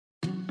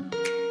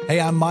Hey,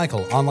 I'm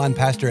Michael, online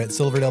pastor at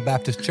Silverdale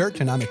Baptist Church,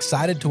 and I'm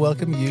excited to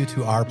welcome you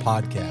to our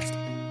podcast.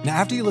 Now,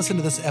 after you listen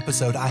to this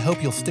episode, I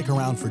hope you'll stick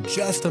around for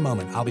just a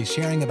moment. I'll be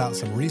sharing about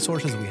some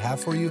resources we have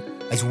for you,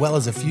 as well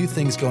as a few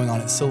things going on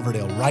at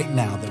Silverdale right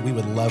now that we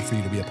would love for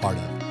you to be a part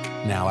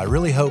of. Now, I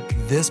really hope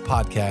this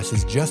podcast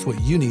is just what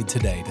you need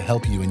today to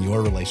help you in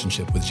your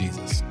relationship with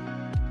Jesus.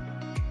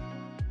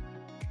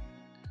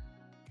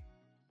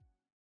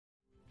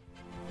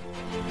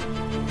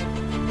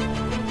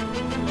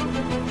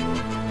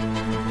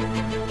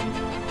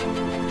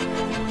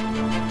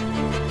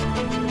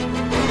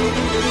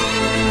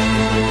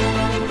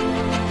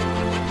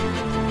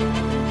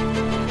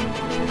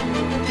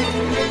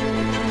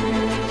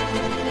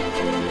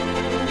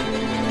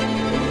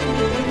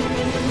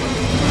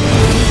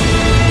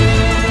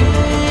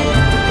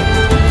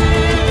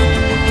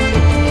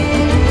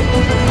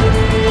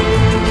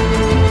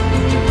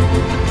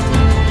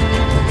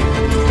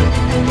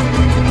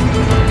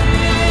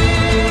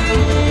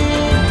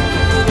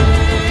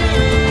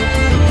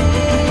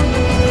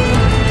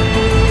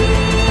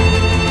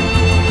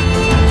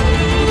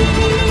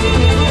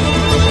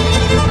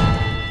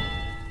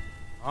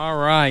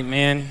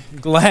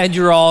 Glad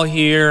you're all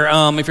here.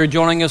 If you're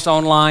joining us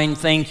online,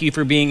 thank you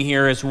for being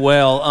here as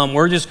well.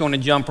 We're just going to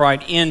jump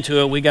right into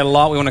it. We got a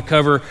lot we want to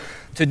cover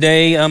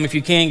today. If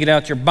you can, get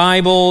out your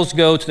Bibles,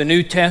 go to the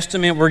New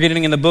Testament. We're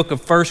getting in the book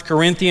of 1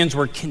 Corinthians.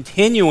 We're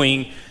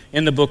continuing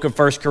in the book of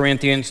 1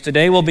 Corinthians.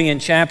 Today we'll be in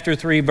chapter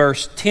 3,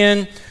 verse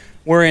 10.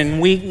 We're in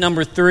week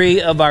number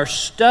 3 of our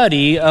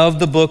study of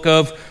the book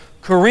of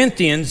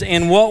Corinthians.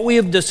 And what we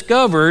have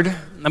discovered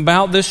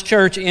about this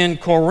church in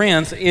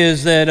Corinth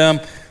is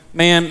that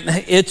man,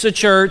 it's a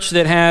church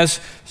that has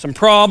some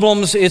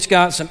problems. It's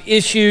got some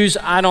issues.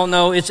 I don't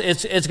know.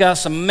 It's got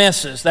some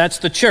messes. That's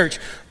the church.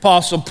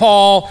 Apostle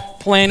Paul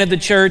planted the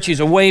church. He's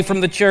away from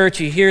the church.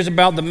 He hears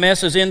about the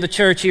messes in the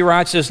church. He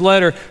writes this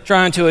letter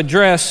trying to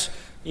address,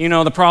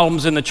 the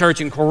problems in the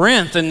church in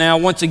Corinth. And now,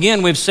 once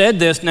again, we've said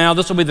this. Now,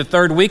 this will be the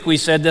third week we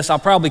said this. I'll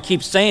probably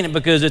keep saying it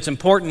because it's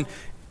important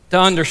to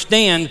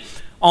understand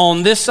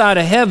on this side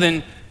of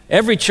heaven,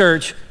 every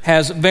church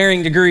has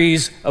varying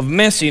degrees of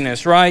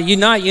messiness, right? You're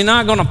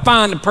not going to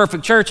find a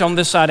perfect church on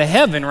this side of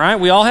heaven, right?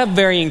 We all have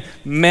varying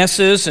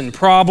messes and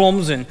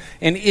problems and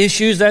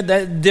issues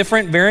that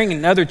different, varying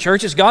in other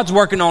churches. God's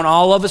working on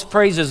all of us,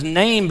 praise His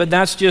name, but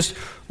that's just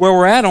where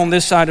we're at on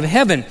this side of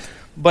heaven.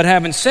 But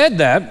having said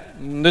that,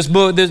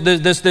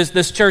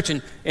 this church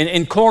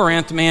in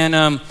Corinth,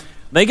 man,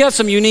 they got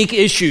some unique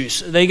issues.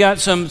 They got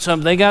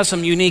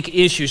some unique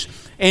issues,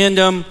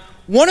 and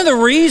one of the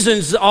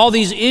reasons all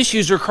these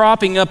issues are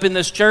cropping up in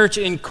this church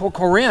in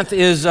Corinth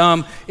is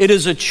it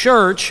is a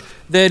church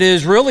that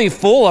is really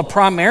full of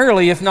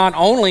primarily, if not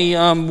only,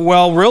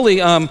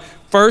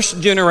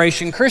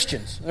 first-generation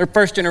Christians. They're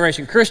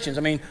first-generation Christians.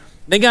 I mean,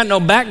 they got no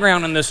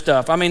background in this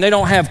stuff. I mean, they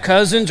don't have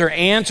cousins or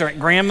aunts or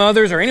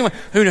grandmothers or anyone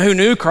who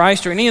knew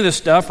Christ or any of this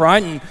stuff,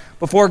 right? And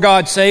before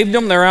God saved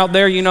them, they're out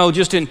there,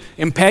 just in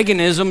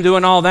paganism,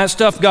 doing all that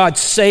stuff. God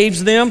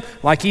saves them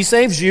like He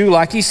saves you,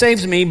 like He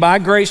saves me, by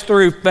grace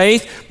through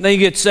faith. They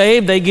get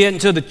saved, they get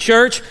into the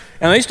church,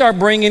 and they start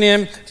bringing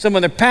in some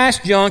of their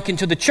past junk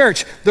into the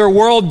church. Their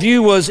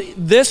worldview was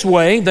this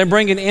way. They're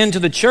bringing it into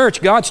the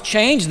church. God's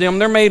changed them.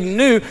 They're made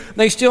new.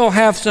 They still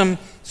have some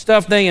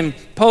stuff they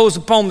impose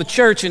upon the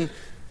church, and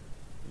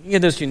you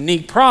get those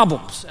unique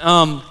problems.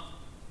 I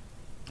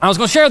was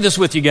going to share this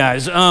with you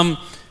guys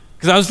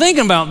because I was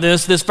thinking about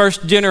this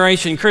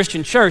first-generation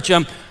Christian church.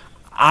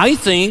 I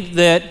think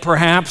that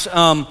perhaps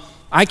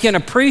I can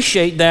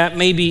appreciate that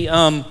maybe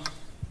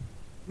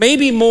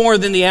more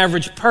than the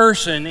average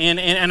person,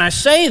 and I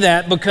say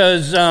that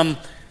because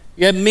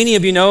many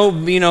of you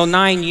know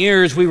 9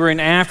 years we were in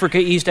Africa,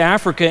 East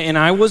Africa, and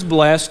I was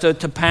blessed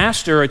to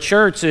pastor a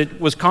church that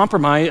was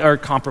composed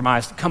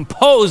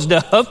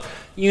of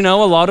a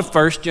lot of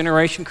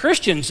first-generation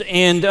Christians,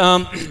 and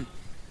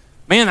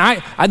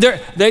man,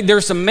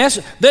 there's some mess.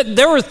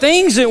 There were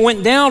things that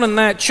went down in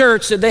that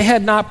church that they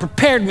had not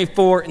prepared me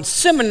for in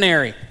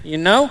seminary,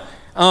 And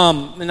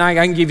I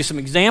can give you some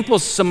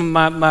examples, some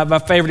of my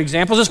favorite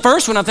examples. This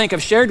first one I think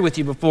I've shared with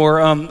you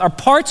before, or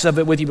parts of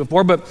it with you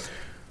before, but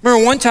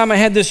remember one time I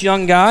had this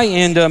young guy,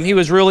 and he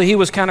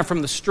was kind of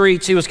from the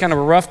streets. He was kind of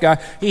a rough guy.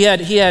 He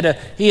had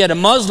a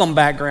Muslim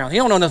background. He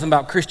don't know nothing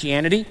about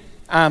Christianity.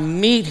 I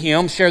meet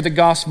him, share the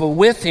gospel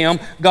with him.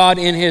 God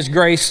in His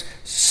grace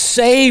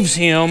saves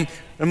him.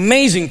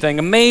 Amazing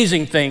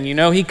thing.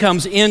 He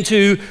comes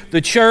into the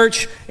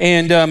church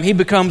and he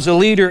becomes a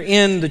leader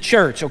in the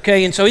church,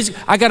 okay? And so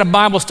I got a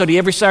Bible study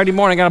every Saturday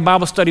morning. I got a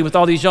Bible study with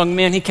all these young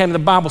men. He came to the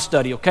Bible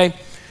study, okay?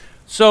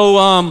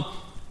 So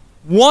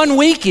one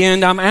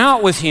weekend I'm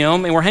out with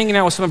him and we're hanging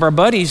out with some of our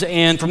buddies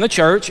and from the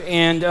church,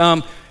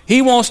 and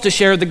he wants to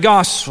share the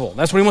gospel.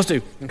 That's what he wants to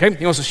do, okay?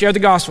 He wants to share the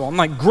gospel. I'm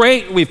like,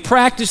 great, we've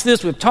practiced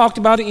this, we've talked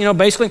about it,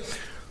 basically.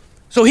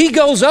 So he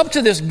goes up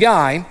to this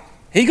guy.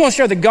 He's going to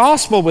share the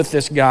gospel with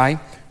this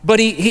guy. But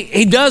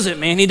he does it,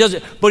 man. He does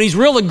it. But he's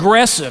real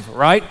aggressive,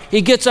 right?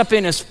 He gets up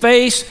in his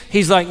face.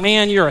 He's like,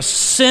 man, you're a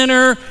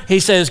sinner. He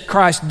says,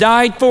 Christ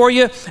died for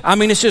you. I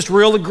mean, it's just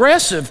real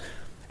aggressive.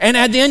 And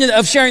at the end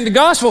of sharing the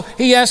gospel,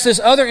 he asks this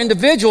other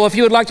individual if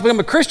he would like to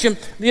become a Christian.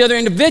 The other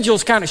individual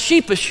is kind of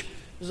sheepish.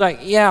 He's like,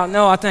 yeah,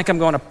 no, I think I'm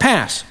going to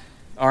pass.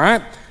 All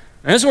right?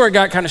 And this is where it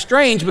got kind of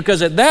strange,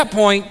 because at that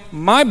point,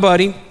 my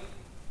buddy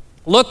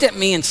looked at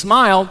me and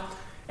smiled.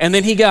 And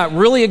then he got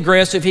really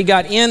aggressive. He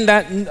got in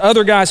that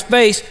other guy's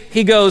face.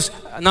 He goes,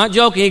 not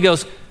joking, he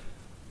goes,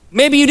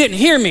 maybe you didn't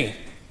hear me.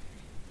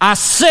 I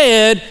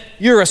said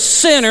you're a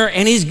sinner.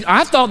 And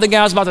I thought the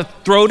guy was about to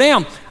throw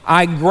down.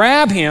 I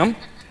grab him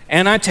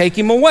and I take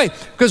him away.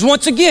 Because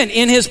once again,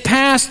 in his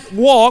past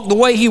walk, the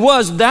way he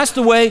was, that's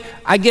the way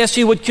I guess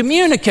he would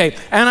communicate.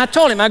 And I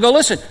told him, I go,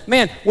 listen,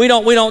 man, we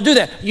don't do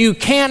that. You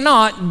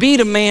cannot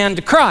beat a man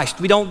to Christ.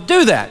 We don't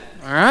do that.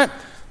 All right?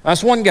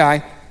 That's one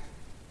guy.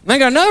 And I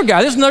got another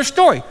guy. This is another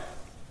story.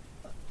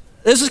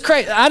 This is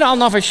crazy. I don't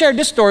know if I shared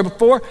this story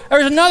before.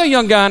 There's another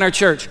young guy in our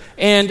church,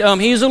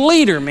 and he's a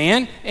leader,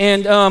 man.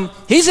 And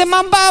he's in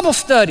my Bible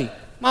study.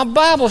 My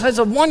Bible, that's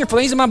a wonderful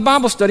thing. He's in my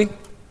Bible study.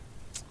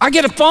 I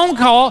get a phone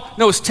call.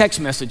 No, it's text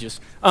messages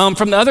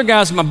from the other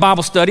guys in my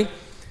Bible study.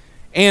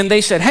 And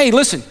they said, hey,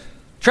 listen,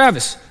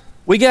 Travis,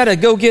 we got to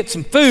go get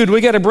some food.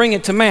 We got to bring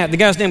it to Matt. The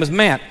guy's name was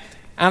Matt.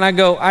 And I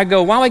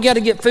go, why we got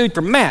to get food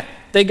for Matt?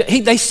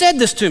 They said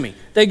this to me.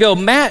 They go,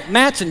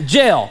 Matt's in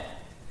jail.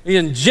 He's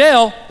in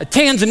jail, a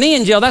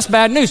Tanzanian jail. That's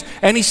bad news.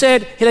 And they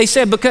said,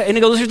 because, and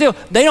he goes, here's the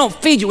deal. They don't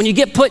feed you. When you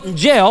get put in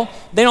jail,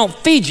 they don't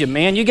feed you,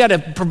 man. You got to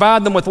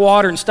provide them with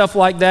water and stuff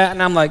like that.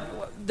 And I'm like,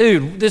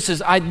 dude,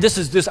 I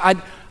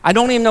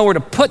don't even know where to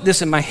put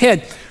this in my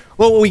head.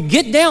 Well, we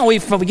get down, we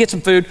get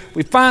some food,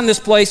 we find this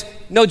place.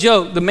 No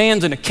joke, the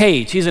man's in a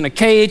cage. He's in a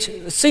cage,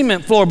 a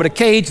cement floor, but a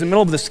cage in the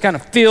middle of this kind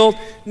of field,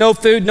 no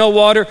food, no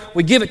water.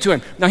 We give it to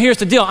him. Now, here's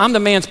the deal. I'm the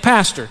man's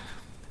pastor.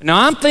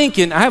 Now, I'm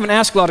thinking, I haven't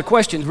asked a lot of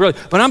questions, really,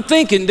 but I'm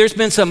thinking there's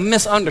been some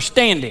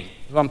misunderstanding.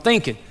 I'm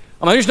thinking.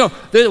 Why is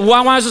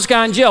this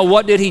guy in jail?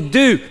 What did he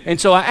do? And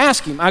so I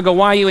ask him, I go,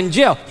 why are you in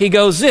jail? He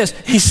goes,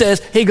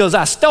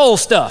 I stole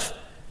stuff.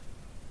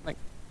 I'm like,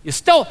 you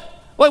stole?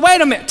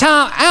 Wait a minute,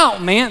 time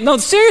out, man. No,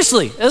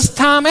 seriously, it's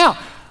time out.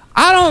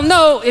 I don't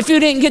know if you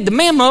didn't get the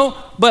memo,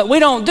 but we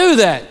don't do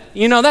that.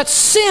 You know, that's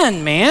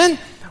sin, man.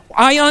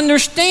 I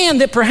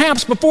understand that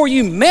perhaps before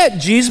you met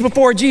Jesus,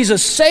 before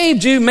Jesus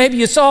saved you, maybe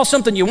you saw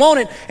something you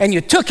wanted and you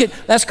took it.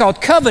 That's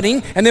called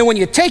coveting. And then when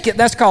you take it,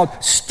 that's called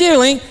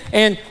stealing.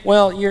 And,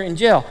 well, you're in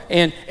jail.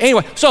 And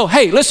anyway, so,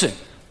 hey, listen,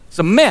 it's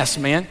a mess,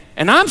 man.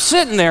 And I'm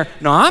sitting there,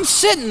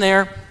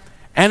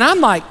 and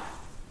I'm like,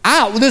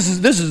 ow, this.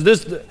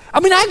 I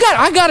mean,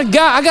 I got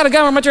a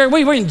guy on my church.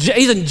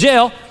 He's in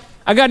jail.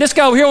 I got this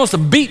guy over here who wants to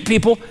beat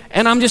people,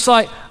 and I'm just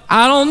like,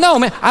 I don't know,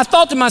 man. I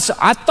thought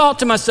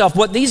to myself,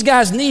 what these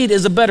guys need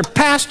is a better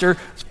pastor.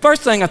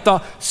 First thing I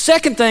thought.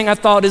 Second thing I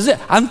thought is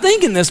I'm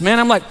thinking this, man.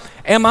 I'm like,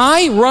 am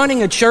I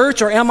running a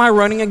church or am I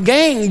running a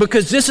gang?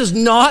 Because this is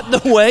not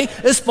the way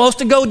it's supposed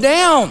to go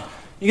down.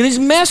 You get these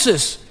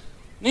messes.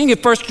 You can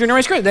get first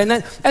generation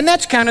Christians, and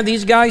that's kind of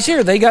these guys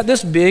here. They got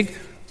this big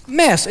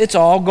mess. It's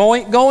all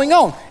going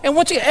on. And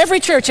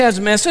every church has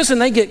messes,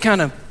 and they get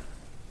kind of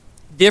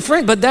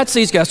different, but that's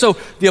these guys. So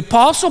the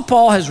Apostle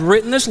Paul has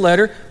written this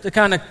letter to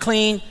kind of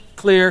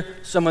clear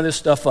some of this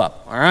stuff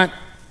up. All right.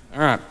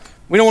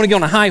 We don't want to get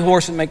on a high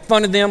horse and make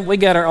fun of them. We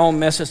got our own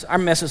messes. Our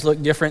messes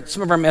look different.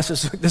 Some of our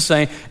messes look the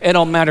same. It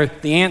don't matter.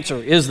 The answer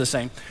is the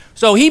same.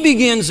 So he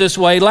begins this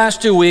way.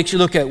 Last 2 weeks, you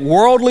look at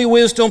worldly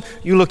wisdom.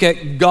 You look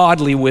at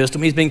godly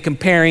wisdom. He's been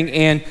comparing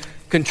and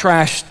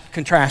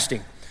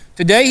contrasting.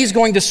 Today, he's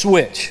going to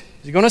switch.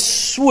 He's going to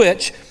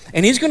switch,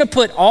 and he's going to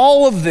put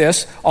all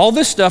this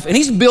stuff, and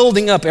he's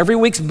building up. Every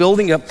week's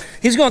building up.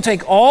 He's going to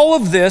take all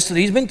of this that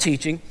he's been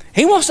teaching.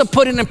 He wants to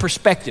put it in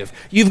perspective.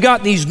 You've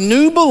got these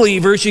new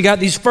believers. You got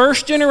these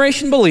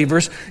first-generation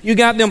believers. You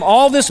got them,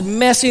 all this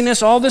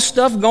messiness, all this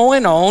stuff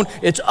going on.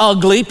 It's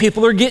ugly.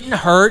 People are getting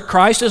hurt.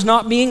 Christ is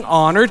not being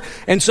honored.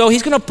 And so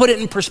he's going to put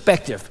it in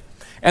perspective.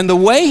 And the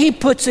way he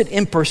puts it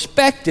in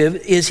perspective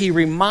is he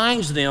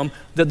reminds them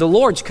that the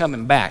Lord's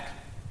coming back.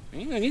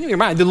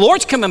 The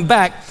Lord's coming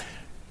back.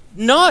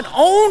 Not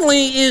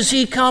only is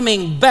he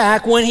coming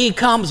back, when he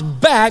comes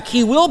back,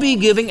 he will be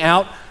giving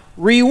out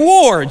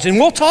rewards. And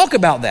we'll talk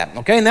about that,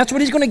 okay? And that's what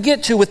he's going to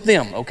get to with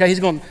them, okay? He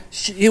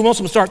wants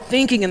them to start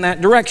thinking in that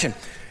direction.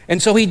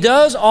 And so he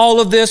does all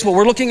of this. What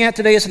we're looking at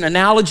today is an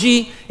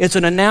analogy. It's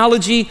an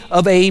analogy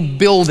of a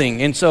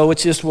building. And so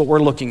it's just what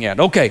we're looking at.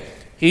 Okay,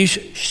 he's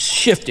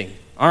shifting.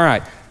 All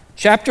right.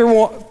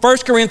 1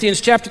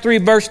 Corinthians chapter 3,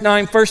 verse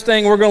 9, first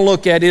thing we're going to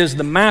look at is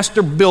the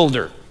master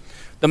builder.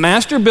 The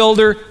master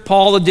builder,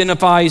 Paul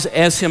identifies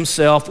as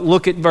himself.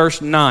 Look at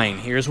verse 9.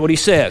 Here's what he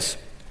says.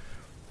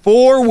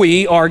 For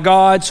we are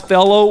God's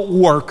fellow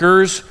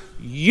workers.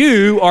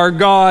 You are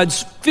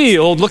God's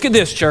field. Look at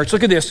this, church.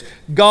 Look at this.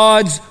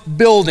 God's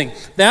building.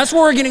 That's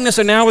where we're getting this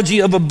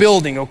analogy of a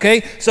building,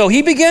 okay? So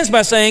he begins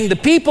by saying the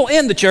people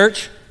in the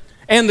church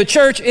and the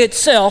church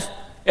itself,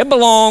 it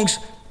belongs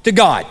to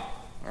God,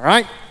 all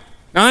right?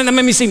 Now, that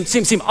may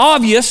seem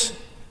obvious,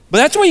 but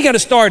that's where you got to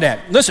start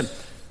at. Listen,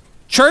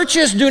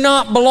 churches do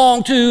not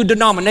belong to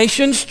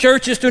denominations.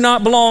 Churches do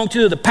not belong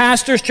to the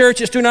pastors.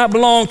 Churches do not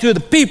belong to the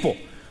people.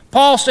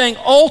 Paul's saying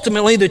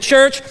ultimately the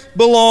church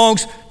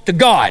belongs to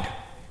God.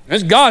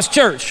 It's God's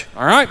church,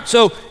 all right?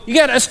 So you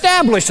got to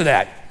establish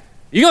that.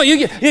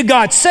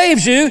 God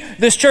saves you.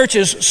 This church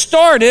is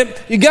started.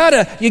 You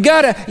gotta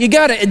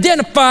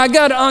identify.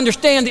 Gotta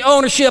understand the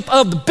ownership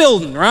of the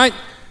building, right?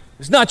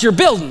 It's not your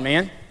building,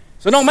 man.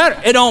 So it don't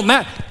matter. It don't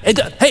matter.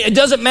 It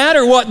doesn't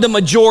matter what the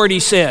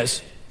majority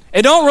says.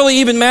 It don't really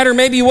even matter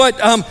maybe what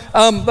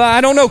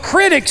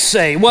critics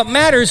say. What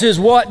matters is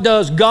what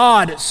does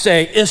God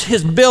say? It's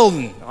His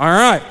building. All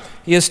right.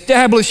 He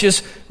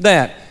establishes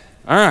that.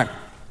 All right.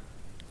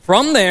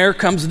 From there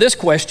comes this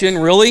question.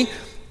 Really.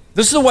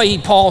 This is the way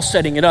Paul's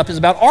setting it up, is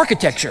about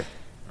architecture.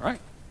 All right.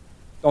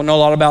 Don't know a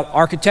lot about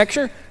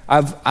architecture.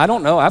 I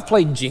don't know. I've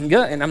played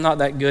Jenga, and I'm not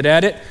that good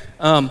at it.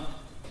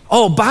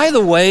 By the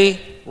way,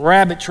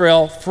 rabbit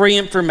trail, free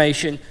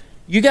information.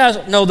 You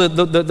guys know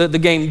the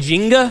game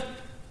Jenga?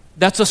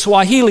 That's a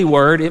Swahili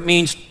word. It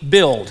means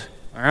build.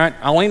 All right.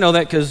 I only know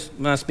that because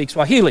I speak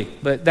Swahili,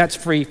 but that's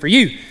free for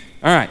you.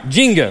 All right.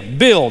 Jenga,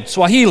 build,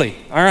 Swahili.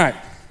 All right.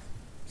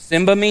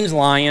 Simba means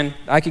lion.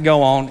 I could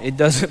go on. It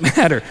doesn't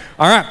matter.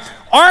 All right.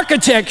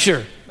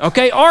 Architecture,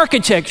 okay?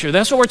 Architecture,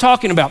 that's what we're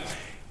talking about.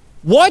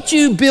 What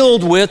you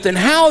build with and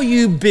how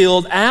you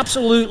build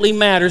absolutely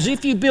matters.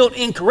 If you build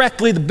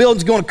incorrectly, the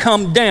building's going to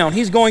come down.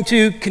 He's going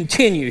to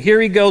continue.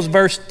 Here he goes,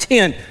 verse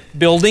 10.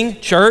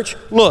 Building, church,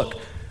 look.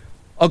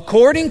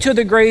 According to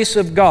the grace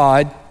of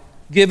God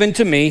given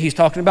to me, he's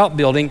talking about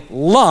building,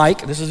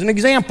 this is an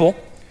example,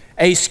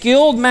 a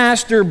skilled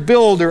master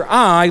builder,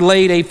 I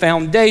laid a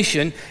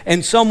foundation,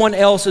 and someone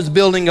else is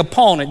building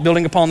upon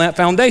that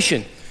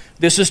foundation.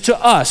 This is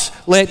to us.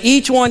 Let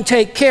each one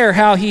take care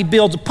how he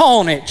builds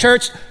upon it.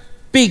 Church,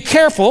 be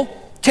careful,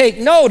 take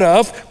note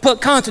of,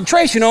 put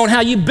concentration on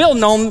how you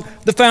building on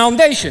the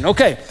foundation.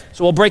 Okay,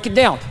 so we'll break it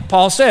down.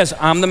 Paul says,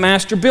 I'm the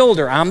master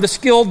builder. I'm the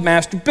skilled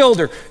master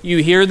builder.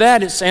 You hear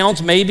that? It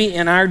sounds maybe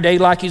in our day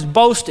like he's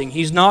boasting.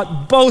 He's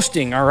not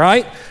boasting, all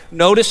right?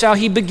 Notice how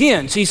he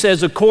begins. He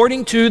says,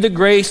 according to the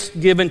grace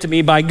given to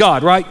me by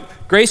God, right?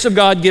 Grace of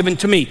God given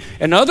to me.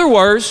 In other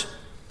words,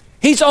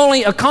 he's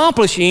only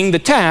accomplishing the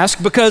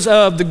task because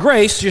of the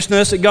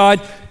graciousness that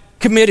God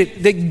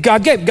committed, that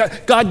God gave.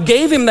 God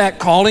gave him that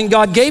calling.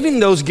 God gave him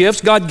those gifts.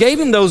 God gave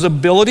him those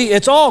ability.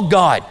 It's all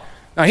God.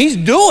 Now, he's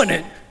doing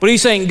it, but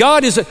he's saying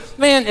God is,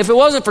 if it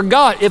wasn't for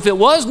God, if it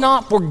was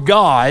not for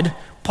God,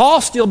 Paul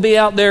still be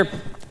out there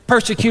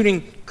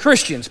persecuting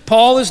Christians.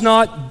 Paul is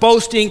not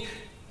boasting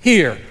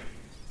here.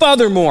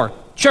 Furthermore,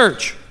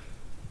 church.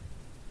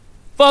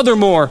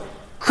 Furthermore,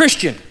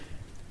 Christian.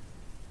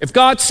 If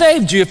God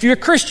saved you, if you're a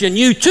Christian,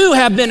 you too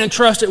have been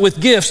entrusted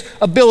with gifts,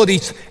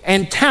 abilities,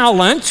 and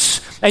talents,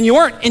 and you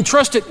weren't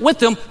entrusted with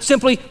them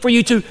simply for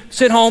you to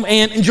sit home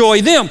and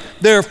enjoy them.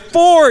 They're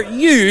for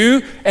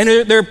you, and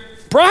they're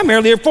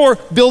primarily for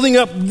building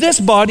up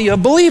this body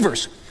of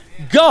believers.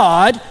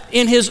 God,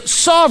 in His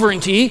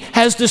sovereignty,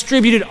 has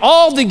distributed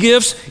all the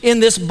gifts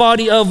in this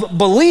body of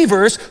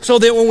believers so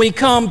that when we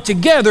come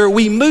together,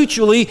 we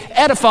mutually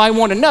edify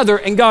one another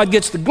and God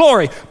gets the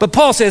glory. But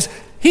Paul says,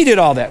 He did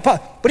all that.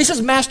 But he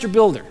says master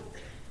builder.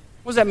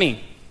 What does that mean?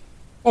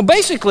 Well,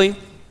 basically,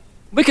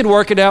 we could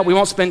work it out. We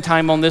won't spend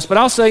time on this, but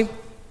I'll say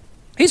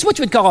he's what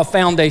you would call a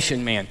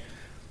foundation man.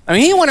 I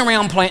mean, he went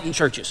around planting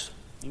churches.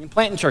 He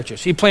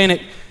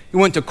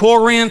went to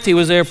Corinth. He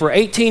was there for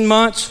 18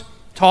 months,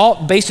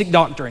 taught basic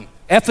doctrine.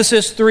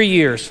 Ephesus, 3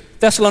 years.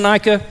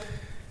 Thessalonica,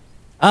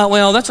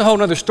 that's a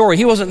whole other story.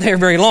 He wasn't there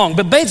very long.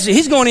 But basically,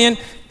 he's going in,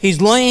 he's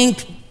laying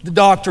the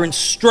doctrine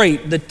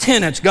straight, the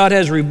tenets God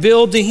has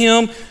revealed to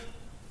him.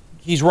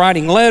 He's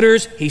writing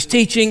letters, he's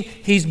teaching,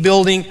 he's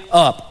building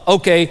up.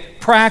 Okay,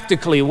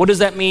 practically, what does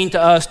that mean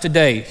to us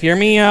today? Hear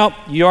me out.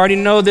 You already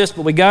know this,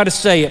 but we got to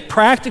say it.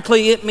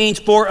 Practically, it means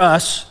for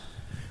us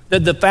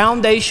that the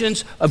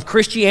foundations of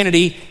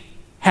Christianity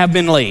have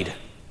been laid.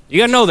 You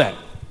got to know that.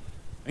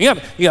 You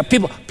got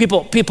people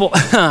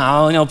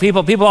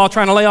all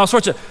trying to lay all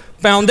sorts of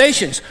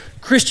foundations.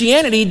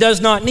 Christianity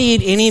does not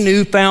need any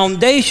new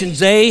foundations.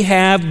 They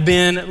have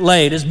been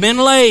laid. It's been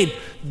laid.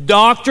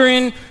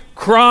 Doctrine,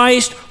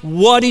 Christ,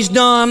 what He's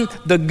done,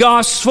 the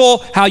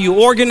gospel, how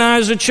you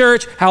organize the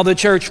church, how the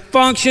church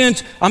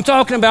functions. I'm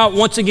talking about,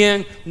 once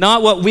again,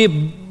 not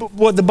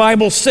what the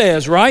Bible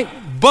says, right?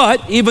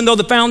 But even though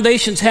the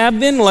foundations have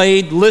been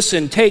laid,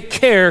 listen, take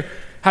care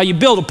how you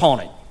build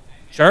upon it.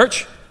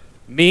 Church,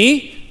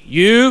 me,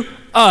 you,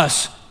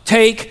 us,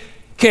 take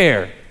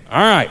care. All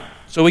right,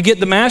 so we get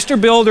the master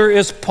builder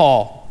is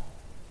Paul.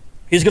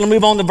 He's going to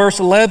move on to verse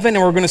 11,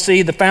 and we're going to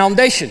see the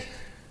foundation.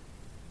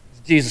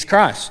 It's Jesus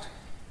Christ.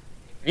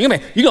 You're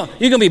going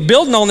to be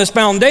building on this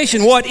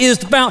foundation. What is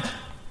the foundation?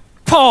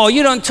 Paul,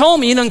 you done told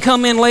me, you done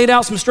come in, laid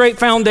out some straight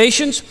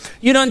foundations.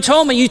 You done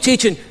told me you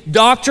teaching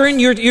doctrine,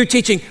 you're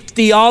teaching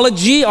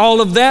theology, all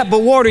of that,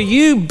 but what are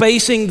you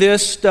basing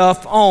this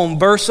stuff on?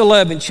 Verse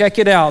 11, check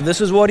it out.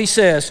 This is what he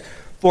says.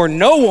 For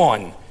no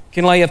one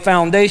can lay a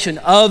foundation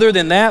other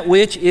than that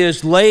which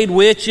is laid,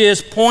 which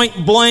is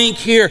point blank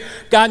here.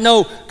 God,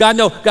 no.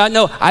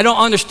 I don't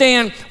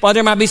understand why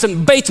there might be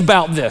some debates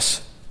about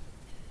this,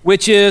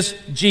 which is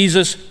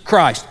Jesus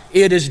Christ.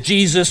 It is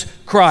Jesus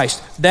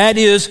Christ. That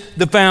is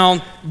the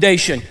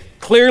foundation.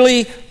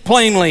 Clearly,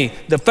 plainly,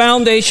 the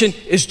foundation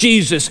is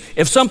Jesus.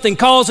 If something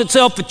calls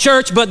itself a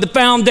church, but the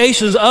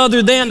foundation is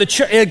other than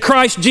the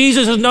Christ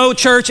Jesus, is no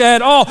church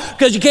at all,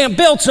 because you can't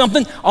build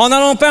something on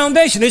that own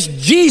foundation. It's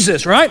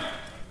Jesus, right?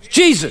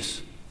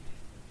 Jesus.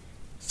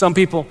 Some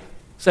people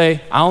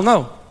say, I don't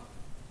know.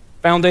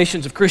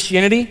 Foundations of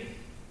Christianity,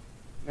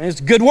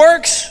 it's good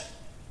works.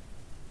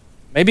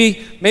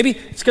 Maybe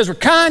it's because we're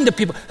kind to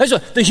people.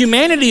 The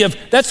humanity of,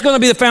 that's going to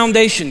be the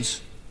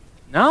foundations.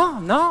 No,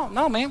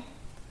 man.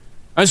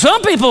 And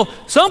some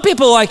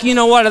people like, you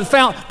know what,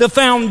 the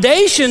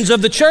foundations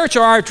of the church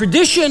are our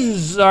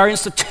traditions, our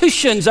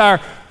institutions, our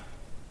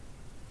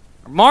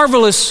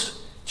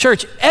marvelous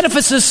church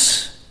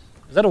edifices.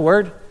 Is that a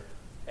word?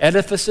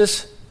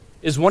 Edifices?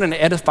 Is one an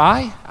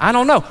edify? I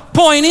don't know.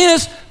 Point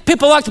is,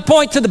 people like to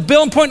point to the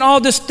building, point to all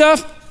this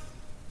stuff.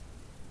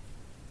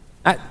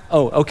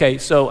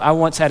 So I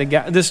once had a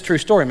guy, this is a true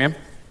story, man.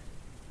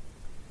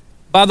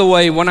 By the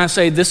way, when I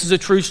say this is a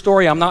true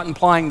story, I'm not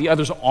implying the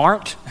others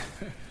aren't.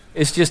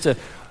 It's just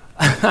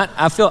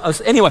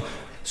anyway.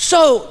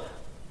 So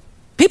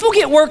people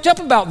get worked up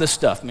about this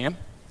stuff, man.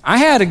 I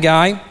had a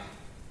guy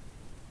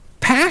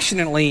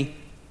passionately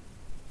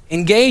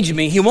engage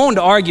me. He wanted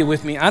to argue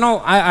with me.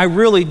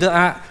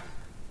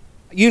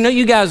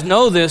 You guys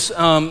know this.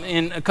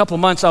 In a couple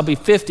of months, I'll be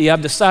 50.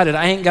 I've decided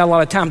I ain't got a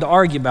lot of time to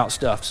argue about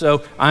stuff.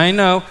 So I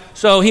know.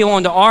 So he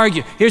wanted to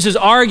argue. Here's his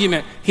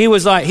argument. He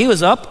was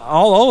up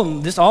all over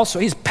this also.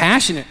 He's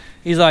passionate.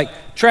 He's like,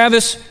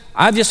 Travis,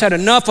 I've just had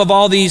enough of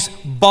all these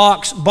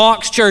box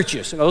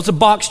churches. It's a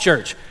box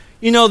church.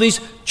 You know,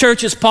 these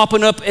churches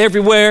popping up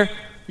everywhere.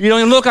 You don't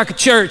even look like a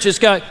church. It's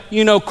got,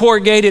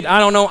 corrugated,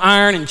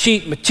 iron and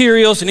cheap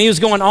materials. And he was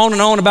going on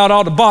and on about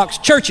all the box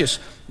churches.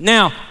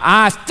 Now,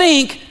 I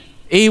think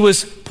he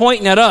was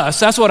pointing at us.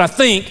 That's what I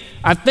think.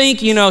 I think,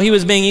 he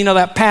was being,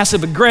 that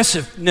passive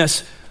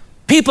aggressiveness.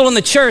 People in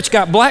the church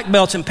got black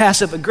belts in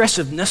passive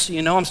aggressiveness,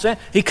 you know what I'm saying?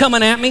 He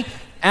coming at me,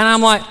 and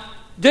I'm like,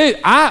 dude,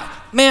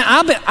 I've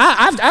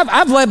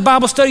led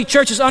Bible study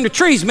churches under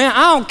trees, man.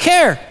 I don't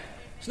care.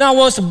 It's not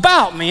what it's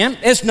about, man.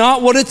 It's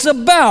not what it's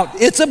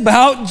about. It's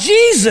about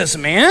Jesus,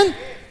 man.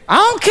 I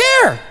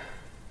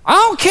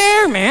don't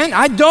care, man.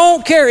 I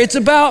don't care. It's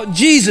about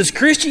Jesus.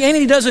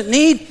 Christianity doesn't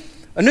need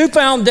a new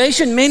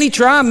foundation. Many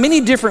try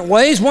many different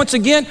ways. Once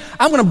again,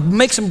 I'm going to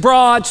make some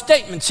broad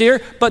statements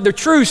here, but they're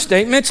true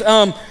statements.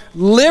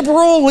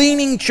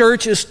 Liberal-leaning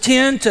churches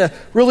tend to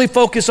really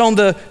focus on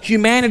the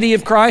humanity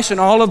of Christ and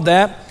all of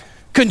that.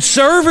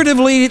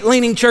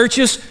 Conservative-leaning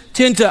churches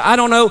tend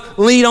to,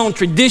 lead on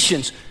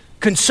traditions.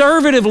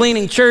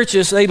 Conservative-leaning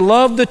churches, they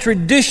love the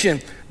tradition,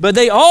 but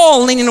they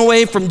all leaning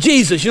away from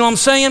Jesus. You know what I'm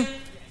saying?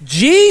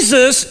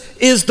 Jesus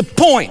is the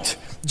point.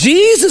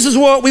 Jesus is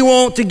what we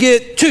want to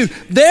get to.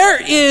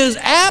 There is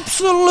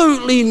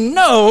absolutely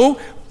no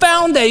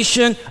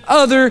foundation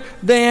other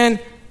than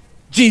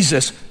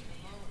Jesus.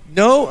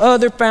 No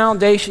other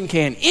foundation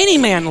can any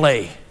man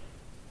lay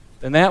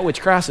than that which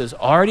Christ has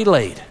already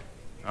laid.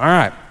 All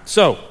right,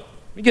 so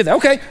we get that.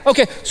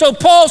 Okay. So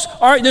Paul's,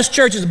 all right, this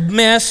church is a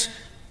mess.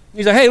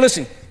 He's like, hey,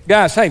 listen,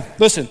 guys,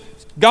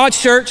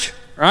 God's church,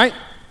 right?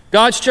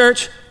 God's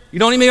church. You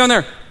don't need me on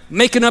there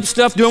making up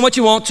stuff, doing what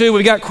you want to.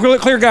 We've got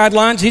clear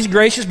guidelines. He's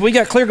gracious, but we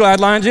got clear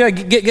guidelines. Yeah,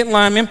 get in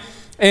line, man.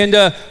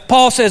 And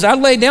Paul says, I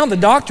laid down the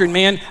doctrine,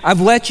 man.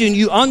 I've let you, and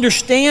you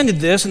understand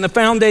this, and the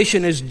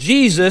foundation is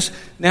Jesus.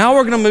 Now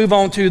we're going to move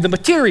on to the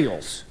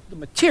materials. The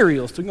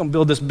materials. We're going to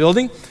build this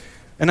building.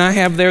 And I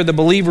have there the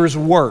believer's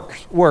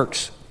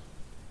works.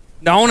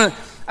 Now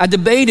I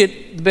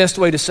debated the best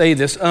way to say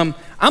this. I'm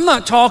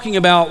not talking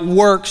about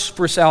works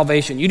for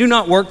salvation. You do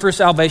not work for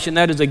salvation.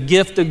 That is a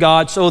gift of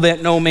God so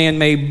that no man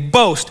may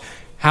boast.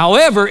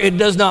 However, it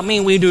does not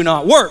mean we do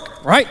not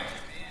work, right?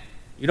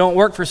 You don't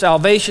work for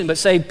salvation, but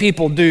saved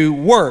people do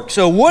work.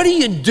 So what do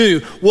you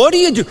do?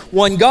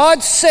 When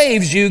God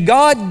saves you,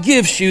 God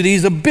gives you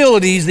these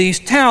abilities, these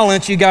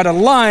talents. You got a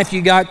life,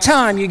 you got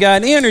time, you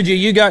got energy,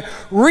 you got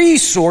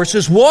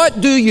resources. What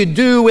do you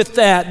do with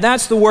that?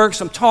 That's the works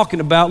I'm talking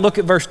about. Look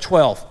at verse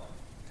 12.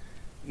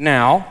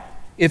 Now,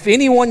 if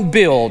anyone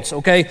builds,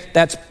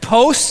 that's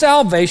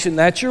post-salvation,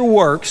 that's your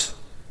works,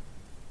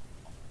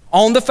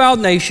 on the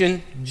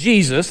foundation,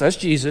 Jesus, that's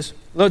Jesus.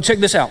 Look, check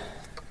this out.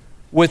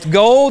 With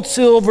gold,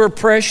 silver,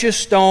 precious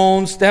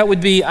stones, that would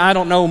be,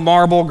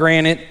 marble,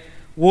 granite,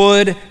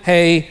 wood,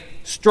 hay,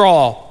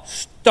 straw.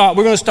 Stop.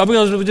 We're going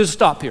to just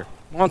stop here.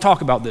 I want to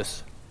talk about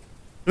this.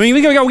 We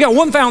got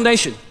one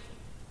foundation.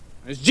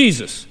 It's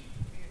Jesus.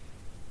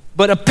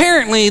 But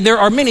apparently there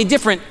are many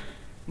different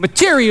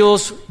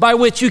materials by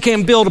which you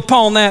can build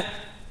upon that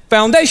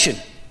foundation.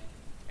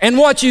 And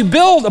what you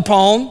build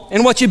upon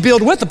and what you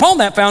build with upon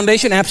that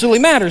foundation absolutely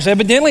matters.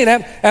 Evidently, it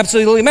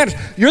absolutely matters.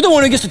 You're the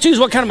one who gets to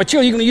choose what kind of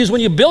material you're going to use when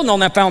you're building on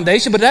that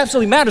foundation, but it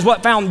absolutely matters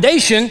what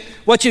foundation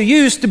what you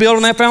use to build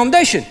on that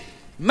foundation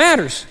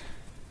matters.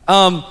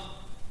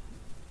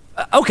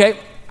 Okay.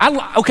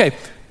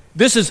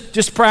 This is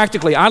just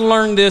practically. I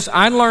learned this.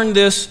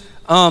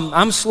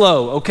 I'm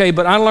slow, okay,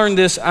 but I learned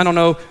this, I don't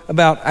know,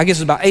 about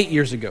 8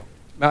 years ago.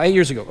 About 8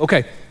 years ago,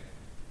 okay.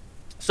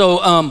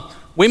 So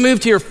we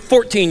moved here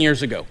 14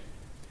 years ago.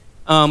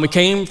 We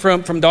came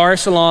from Dar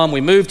es Salaam.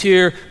 We moved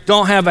here,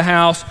 don't have a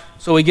house,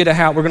 so we get a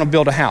house. We're going to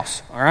build a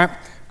house, all right?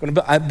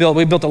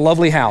 We built a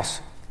lovely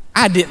house.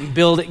 I didn't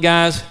build it,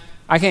 guys.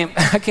 I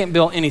can't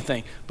build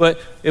anything,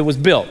 but it was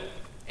built.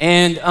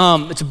 And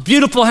it's a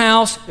beautiful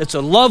house. It's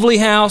a lovely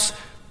house.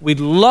 We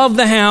love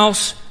the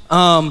house.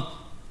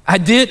 I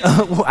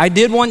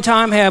did one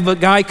time have a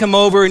guy come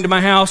over into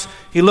my house.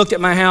 He looked at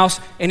my house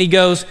and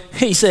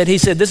he said,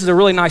 this is a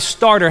really nice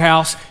starter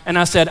house. And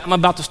I said, I'm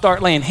about to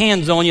start laying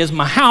hands on you. It's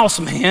my house,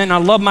 man. I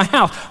love my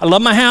house. I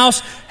love my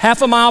house.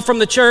 Half a mile from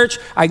the church.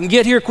 I can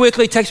get here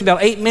quickly. It takes me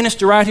about 8 minutes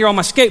to ride here on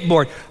my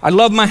skateboard. I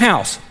love my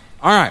house.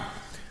 All right.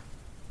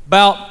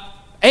 About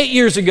 8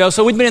 years ago,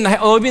 so we've been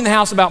in the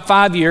house about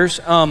 5 years.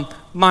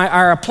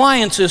 Our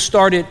appliances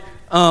started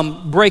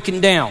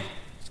breaking down.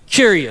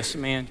 Curious,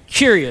 man.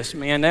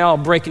 They all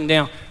breaking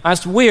down.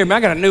 That's weird, man.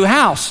 I got a new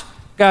house.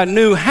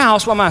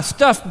 While my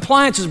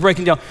appliances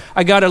breaking down.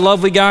 I got a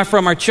lovely guy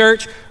from our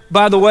church.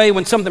 By the way,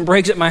 when something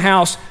breaks at my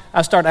house,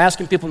 I start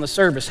asking people in the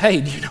service,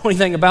 hey, do you know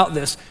anything about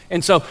this?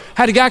 And so I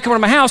had a guy come to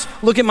my house,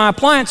 look at my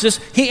appliances.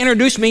 He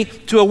introduced me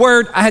to a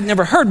word I had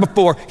never heard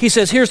before. He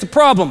says, here's the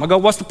problem. I go,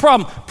 what's the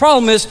problem?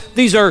 Problem is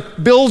these are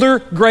builder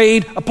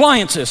grade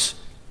appliances.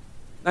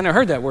 I never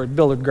heard that word,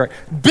 builder grade.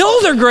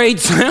 Builder grade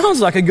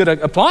sounds like a good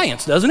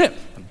appliance, doesn't it?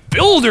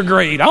 Builder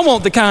grade. I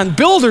want the kind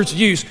builders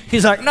use.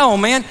 He's like, no,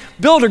 man,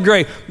 builder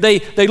grade. They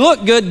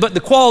look good, but the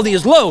quality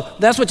is low.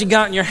 That's what you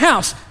got in your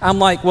house. I'm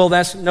like, well,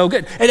 that's no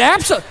good. And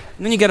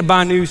then you got to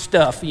buy new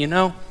stuff, you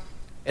know.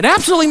 It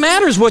absolutely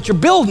matters what you're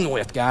building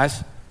with,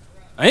 guys.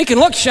 It can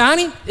look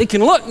shiny. It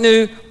can look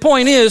new.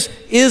 Point is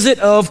it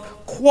of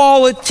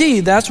quality?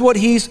 That's what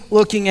he's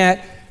looking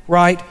at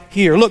right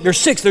here. Look, there's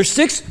six.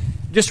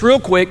 Just real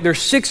quick,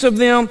 there's 6 of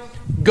them: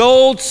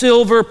 gold,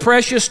 silver,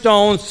 precious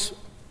stones,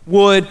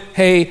 wood,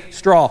 hay,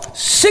 straw.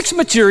 6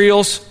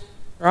 materials,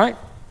 right?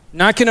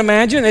 Now I can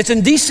imagine it's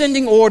in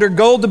descending order: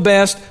 gold the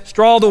best,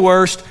 straw the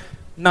worst.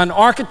 I'm not an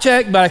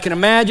architect, but I can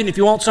imagine if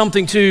you want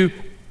something to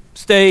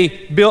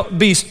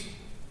be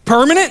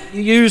permanent,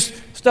 you use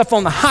stuff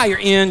on the higher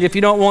end. If you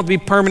don't want to be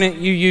permanent,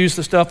 you use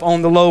the stuff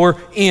on the lower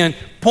end.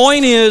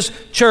 Point is,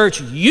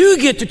 church, you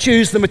get to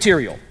choose the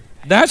material.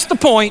 That's the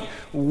point.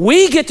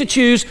 We get to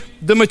choose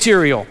the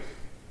material.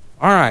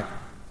 All right.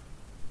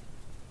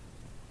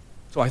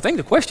 So I think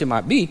the question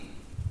might be, and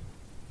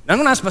I'm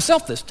going to ask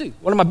myself this too,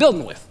 what am I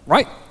building with,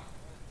 right?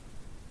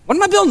 What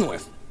am I building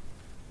with?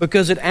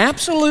 Because it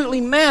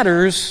absolutely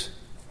matters.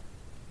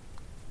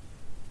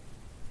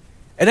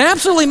 It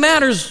absolutely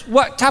matters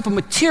what type of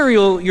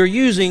material you're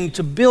using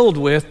to build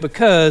with,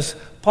 because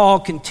Paul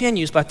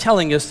continues by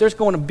telling us there's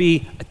going to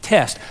be a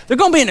test. There's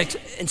going to be an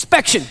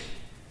inspection.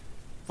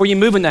 Before you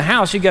move in the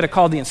house, you got to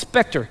call the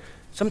inspector.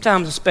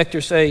 Sometimes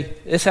inspectors say,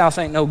 this house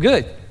ain't no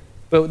good,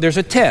 but there's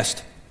a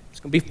test.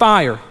 It's going to be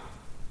fire.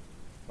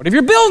 Whatever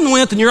you're building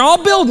with, and you're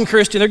all building,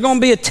 Christian, there's going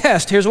to be a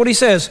test. Here's what he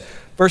says,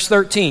 verse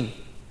 13.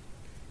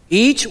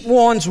 Each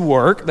one's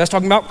work, that's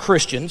talking about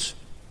Christians,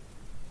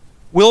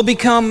 will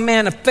become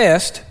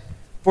manifest,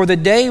 for the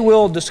day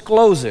will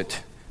disclose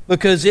it,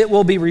 because it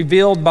will be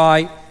revealed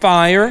by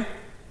fire.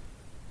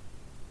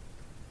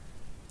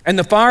 And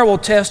the fire will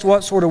test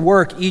what sort of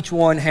work each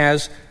one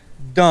has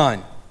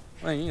done.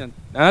 Well, now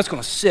that's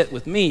going to sit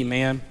with me,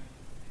 man.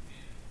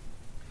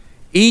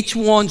 Each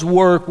one's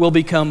work will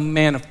become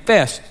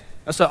manifest.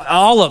 That's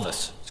all of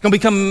us. It's going to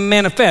become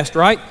manifest,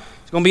 right?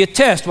 It's going to be a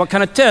test. What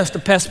kind of test? A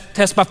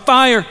test by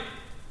fire.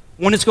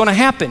 When it's going to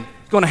happen?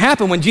 It's going to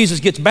happen when Jesus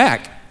gets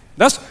back.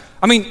 Let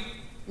me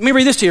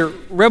read this here.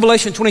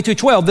 Revelation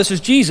 22:12. This is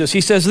Jesus.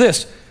 He says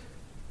this: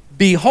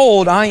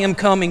 behold, I am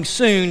coming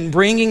soon,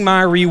 bringing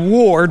my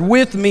reward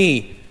with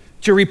me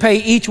to repay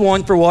each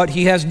one for what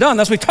he has done.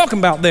 That's what we're talking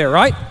about there,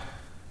 right?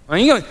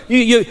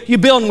 You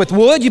building with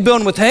wood, you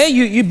building with hay,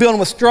 you building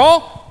with straw.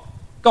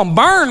 It's going to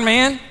burn,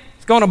 man.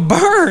 It's going to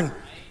burn.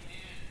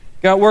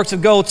 Got works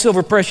of gold,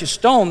 silver, precious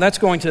stone. That's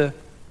going to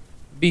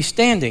be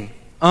standing.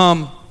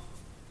 Let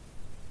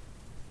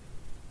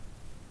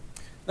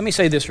me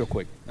say this real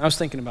quick. I was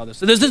thinking about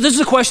this. This is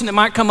a question that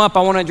might come up.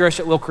 I want to address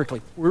it real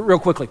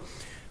quickly.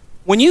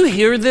 When you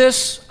hear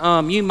this,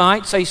 you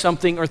might say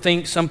something or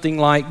think something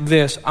like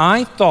this: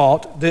 I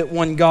thought that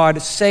when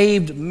God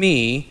saved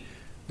me,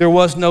 there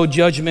was no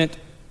judgment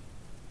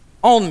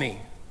on me,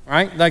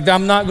 right? Like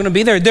I'm not going to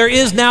be there. There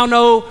is now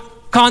no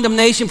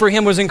condemnation for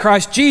him who was in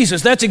Christ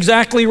Jesus. That's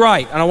exactly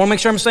right. And I want to make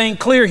sure I'm saying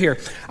clear here.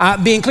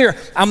 Being clear,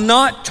 I'm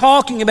not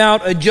talking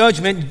about a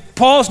judgment.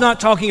 Paul's not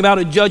talking about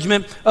a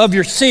judgment of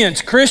your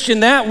sins. Christian,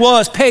 that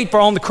was paid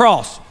for on the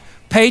cross.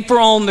 Paid for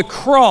on the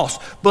cross.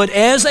 But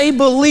as a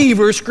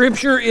believer,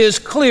 Scripture is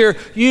clear.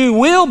 You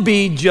will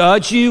be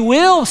judged. You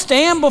will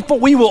stand before,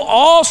 we will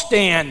all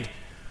stand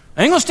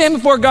I ain't going to stand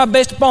before God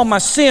based upon my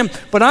sin,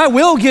 but I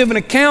will give an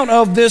account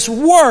of this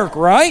work,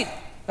 right?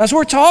 That's what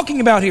we're talking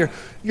about here.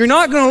 You're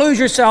not going to lose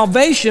your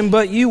salvation,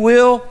 but you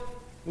will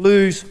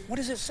lose, what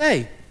does it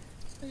say?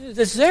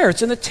 It's there.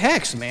 It's in the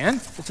text, man.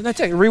 It's in the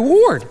text.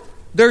 Reward.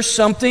 There's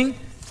something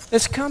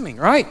that's coming,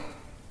 right?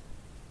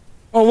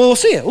 Oh, we'll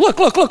see it. Look.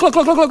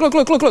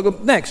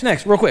 Next,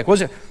 real quick.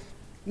 What's it?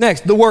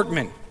 Next, the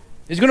workman.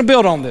 He's going to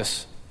build on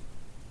this.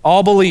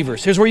 All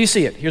believers. Here's where you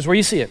see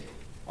it.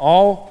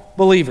 All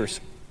believers.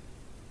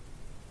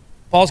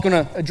 Paul's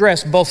going to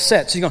address both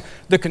sets. He's going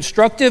the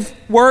constructive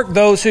work,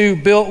 those who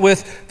built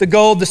with the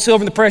gold, the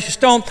silver, and the precious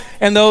stone,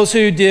 and those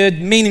who did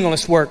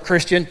meaningless work,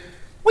 Christian.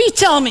 What are you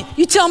telling me?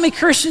 You tell me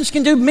Christians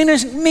can do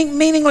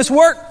meaningless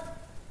work?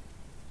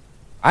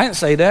 I didn't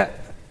say that.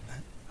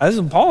 This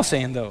is what Paul's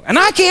saying, though. And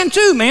I can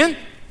too, man.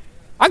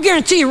 I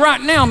guarantee you right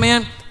now,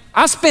 man,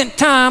 I spent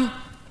time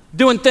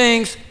doing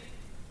things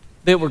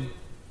that were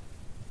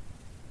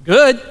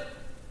good,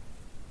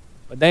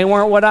 but they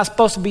weren't what I was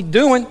supposed to be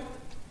doing.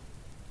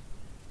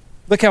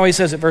 Look how he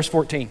says it, verse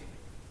 14.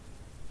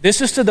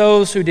 This is to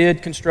those who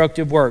did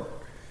constructive work.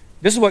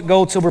 This is what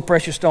gold, silver,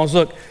 precious stones.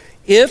 Look,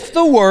 if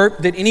the work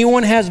that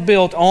anyone has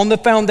built on the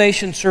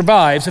foundation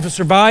survives, if it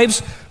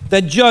survives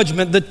the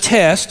judgment, the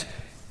test,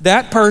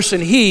 that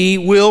person, he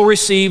will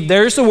receive,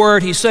 there's the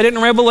word, he said it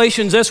in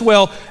Revelations as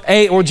well,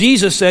 or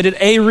Jesus said it,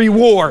 a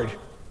reward.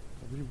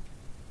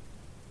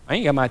 I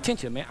ain't got my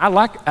attention, man. I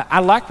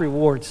like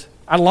rewards.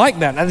 I like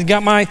that. That's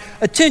got my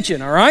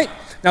attention, all right?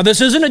 Now,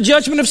 this isn't a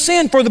judgment of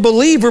sin for the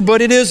believer,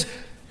 but it is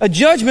a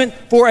judgment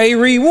for a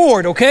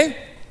reward, okay?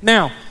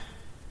 Now,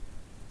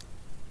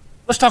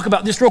 let's talk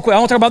about this real quick. I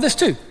want to talk about this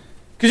too.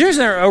 Because here's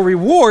a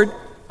reward.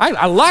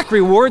 I like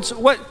rewards.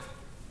 What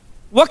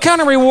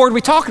kind of reward are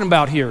we talking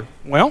about here?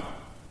 Well,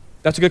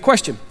 that's a good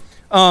question.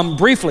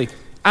 Briefly,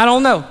 I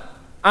don't know.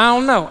 I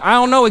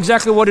don't know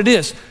exactly what it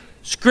is.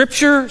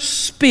 Scripture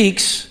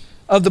speaks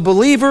of the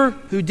believer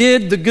who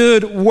did the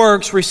good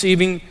works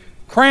receiving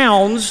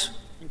crowns.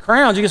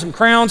 You get some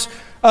crowns.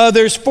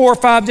 There's 4 or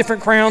 5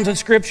 different crowns in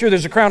Scripture.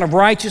 There's a crown of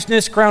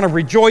righteousness, crown of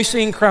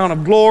rejoicing, crown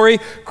of glory,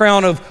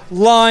 crown of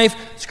life.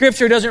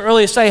 Scripture doesn't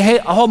really say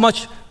a whole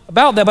much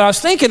about that, but I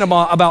was thinking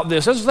about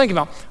this.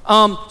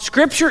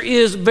 Scripture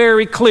is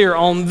very clear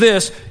on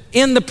this.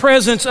 In the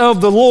presence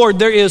of the Lord,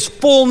 there is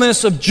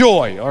fullness of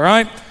joy, all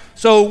right?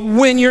 So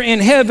when you're in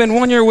heaven,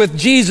 when you're with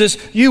Jesus,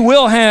 you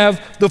will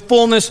have the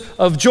fullness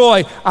of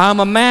joy.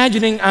 I'm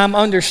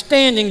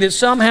understanding that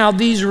somehow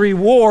these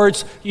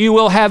rewards, you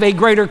will have a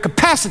greater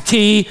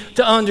capacity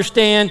to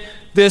understand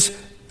this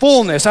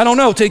fullness. I don't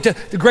know,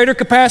 the greater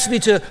capacity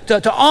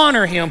to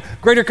honor Him,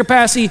 greater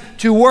capacity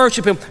to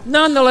worship Him.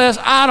 Nonetheless,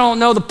 I don't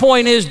know. The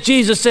point is,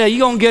 Jesus said,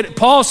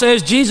 Paul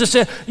says, Jesus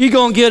said, you're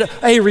going to get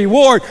a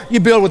reward. You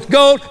build with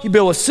gold, you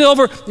build with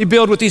silver, you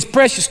build with these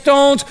precious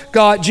stones.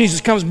 Jesus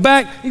comes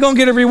back, you're going to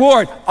get a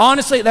reward.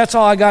 Honestly, that's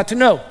all I got to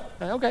know.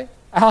 Okay,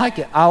 I like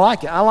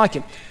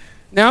it.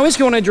 Now he's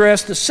going to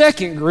address the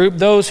second group,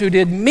 those who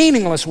did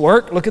meaningless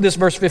work. Look at this,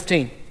 verse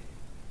 15.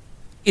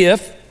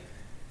 If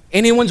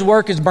anyone's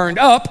work is burned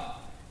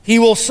up, he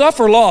will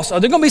suffer loss.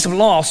 There's going to be some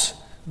loss,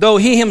 though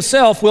he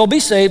himself will be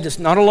saved. It's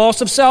not a loss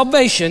of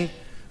salvation,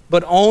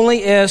 but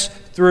only as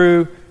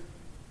through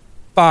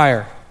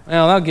fire.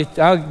 Now,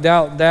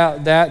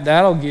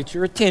 that'll get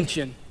your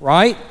attention,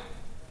 right?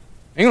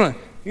 You're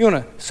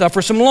going to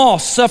suffer some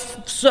loss.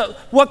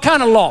 What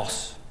kind of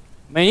loss?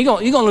 Man, you're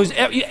going to lose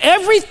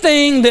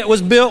everything that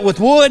was built with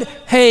wood,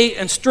 hay,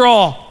 and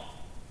straw.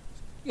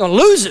 You're going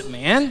to lose it,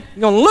 man.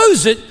 You're going to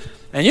lose it.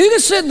 And you can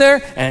sit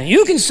there and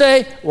you can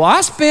say, well,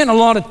 I spent a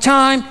lot of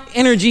time,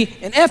 energy,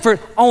 and effort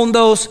on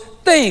those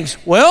things.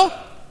 Well,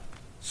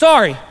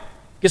 sorry.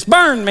 Gets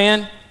burned,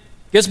 man.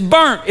 Gets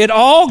burnt. It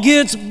all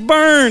gets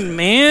burned,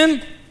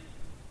 man.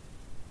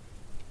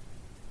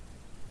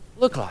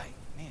 Look like,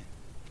 man.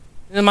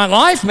 In my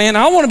life, man,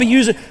 I want to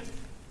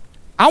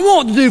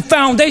do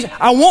foundation.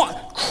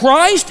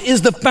 Christ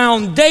is the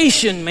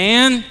foundation,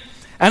 man.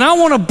 And I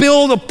want to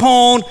build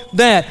upon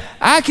that.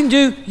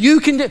 You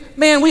can do.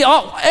 Man,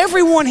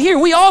 everyone here,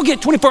 we all get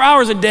 24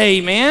 hours a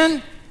day, man.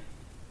 What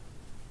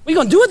are you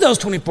going to do with those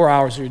 24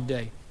 hours a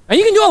day? Now,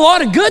 you can do a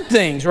lot of good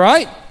things,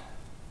 right?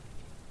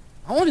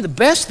 I want to do the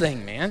best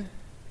thing, man.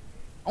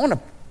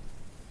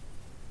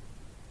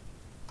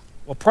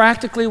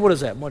 Practically, what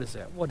is that?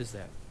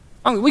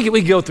 I mean, we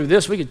could go through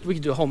this. We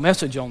could do a whole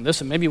message on this,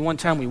 and maybe one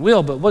time we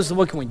will. But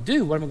what can we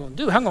do? What am I going to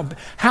do?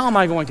 How am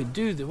I going to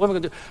do this? What am I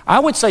going to do?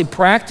 I would say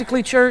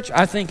practically, church.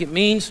 I think it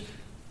means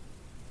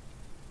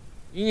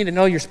you need to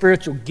know your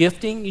spiritual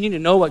gifting. You need to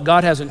know what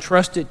God has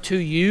entrusted to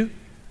you,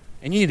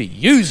 and you need to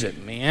use it,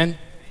 man.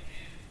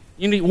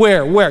 You need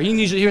where? You need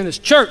to use it here in this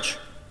church,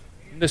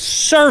 in this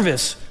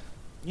service.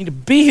 You need to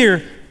be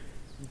here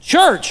in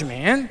church,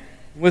 man,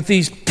 with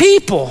these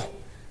people.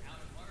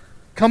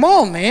 Come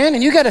on, man,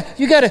 and you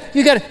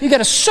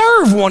gotta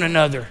serve one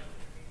another.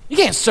 You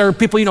can't serve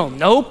people you don't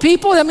know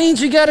people. That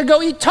means you gotta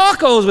go eat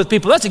tacos with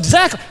people.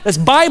 That's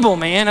Bible,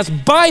 man. That's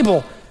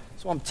Bible.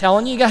 That's what I'm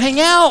telling you. You gotta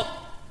hang out.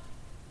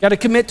 Got to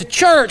commit to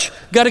church.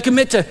 Got to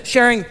commit to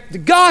sharing the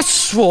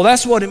gospel.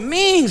 That's what it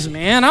means,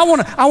 man. I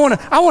want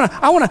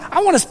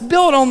to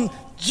build on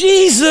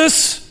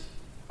Jesus.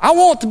 I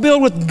want to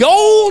build with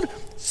gold,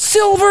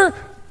 silver,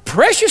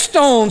 precious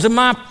stones. And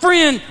my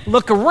friend,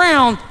 look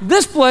around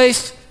this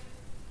place.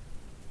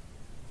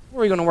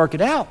 Where are you going to work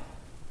it out?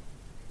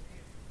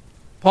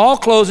 Paul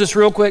closes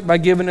real quick by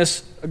giving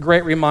us a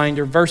great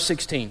reminder. Verse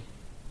 16.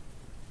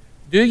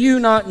 Do you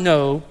not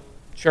know,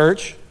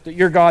 church, that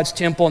you're God's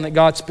temple and that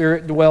God's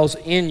Spirit dwells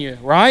in you,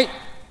 right?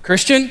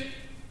 Christian?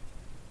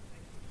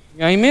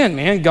 Amen,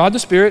 man. God the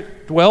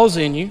Spirit dwells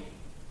in you.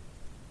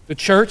 The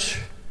church,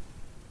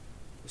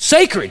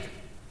 sacred.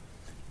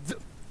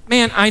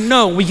 Man, I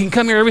know we can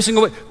come here every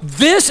single week.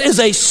 This is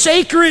a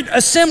sacred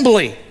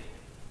assembly.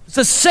 It's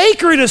a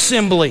sacred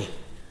assembly.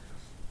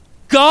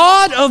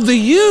 God of the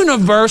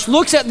universe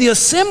looks at the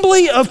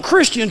assembly of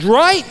Christians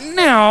right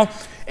now,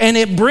 and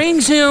it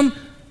brings him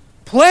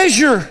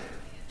pleasure.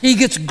 He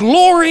gets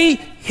glory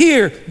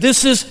here.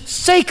 This is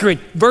sacred.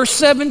 Verse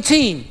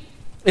 17.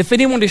 If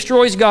anyone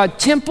destroys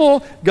God's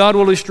temple, God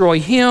will destroy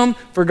him,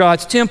 for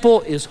God's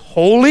temple is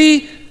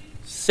holy,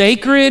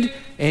 sacred,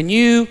 and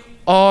you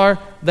are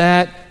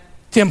that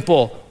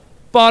temple.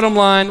 Bottom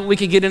line, we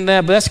could get into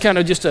that, but that's kind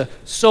of just a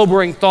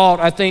sobering thought,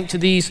 I think, to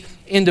these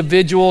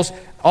individuals,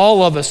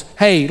 all of us.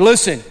 Hey,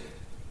 listen,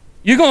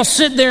 you're going to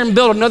sit there and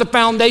build another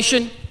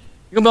foundation?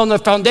 You're going to build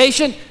another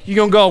foundation? You're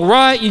going to go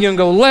right, you're going to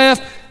go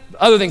left,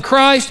 other than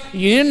Christ.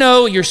 You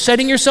know you're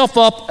setting yourself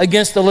up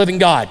against the living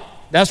God.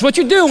 That's what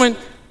you're doing.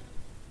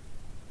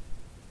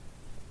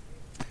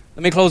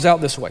 Let me close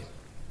out this way.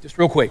 Just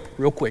real quick.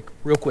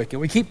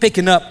 And we keep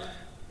picking up.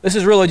 This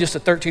is really just a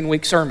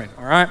 13-week sermon,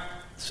 all right?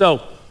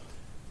 So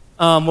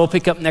we'll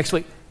pick up next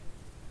week.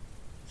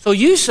 So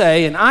you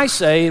say, and I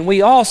say, and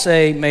we all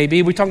say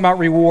maybe, we're talking about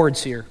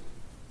rewards here.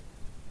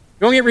 You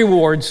don't get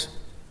rewards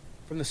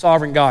from the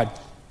sovereign God.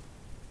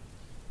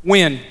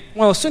 When?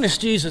 Well, as soon as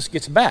Jesus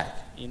gets back.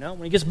 You know,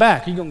 when he gets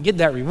back, you're going to get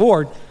that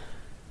reward.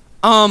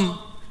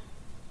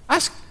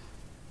 Ask,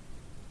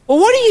 well,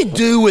 what do you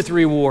do with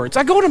rewards?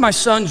 I go to my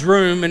son's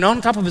room, and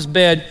on top of his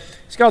bed,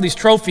 he's got all these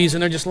trophies,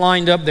 and they're just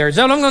lined up there. Is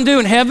that what I'm going to do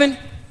in heaven?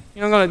 You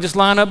know, I'm going to just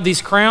line up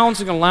these crowns.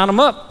 I'm going to line them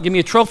up. Give me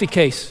a trophy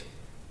case.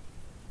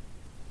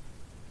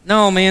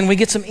 No, man, we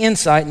get some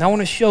insight, and I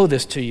want to show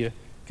this to you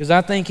because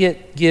I think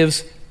it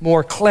gives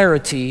more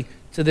clarity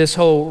to this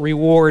whole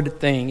reward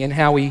thing and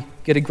how we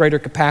get a greater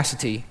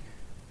capacity.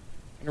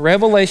 In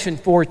Revelation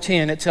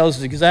 4:10, it tells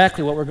us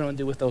exactly what we're going to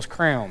do with those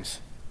crowns,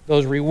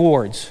 those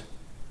rewards.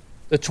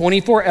 The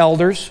 24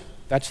 elders,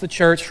 that's the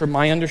church from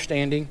my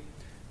understanding,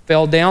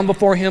 fell down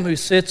before him who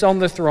sits on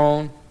the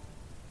throne,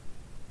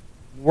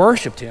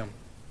 worshiped him,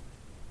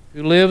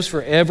 who lives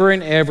forever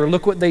and ever.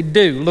 Look what they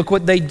do. Look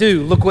what they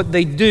do. Look what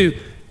they do.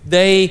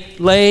 They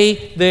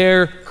lay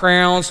their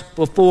crowns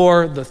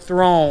before the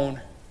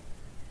throne,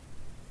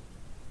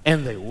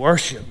 and they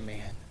worship,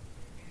 man.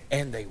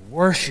 And they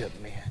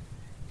worship, man.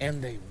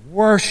 And they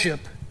worship.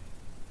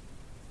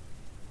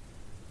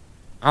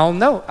 I don't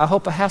know. I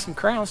hope I have some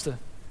crowns to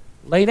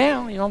lay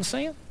down. You know what I'm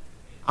saying?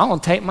 I'm going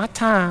to take my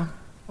time.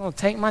 I'm going to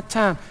take my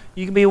time.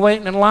 You can be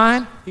waiting in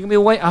line. You can be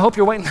waiting. I hope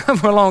you're waiting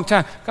for a long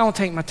time. I'm going to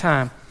take my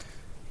time.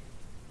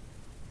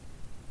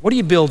 What are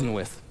you building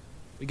with?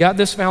 We got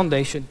this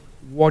foundation.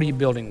 What are you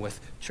building with?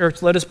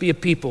 Church, let us be a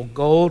people.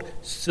 Gold,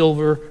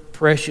 silver,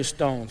 precious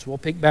stones. We'll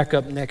pick back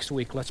up next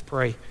week. Let's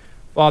pray.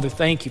 Father,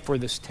 thank you for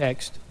this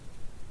text.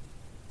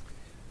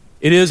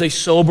 It is a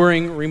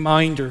sobering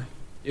reminder.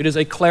 It is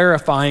a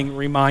clarifying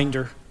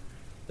reminder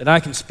that I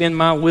can spin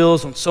my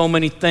wheels on so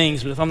many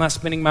things, but if I'm not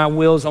spinning my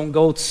wheels on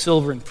gold,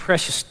 silver, and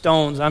precious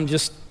stones, I'm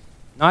just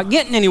not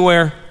getting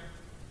anywhere.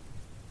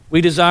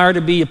 We desire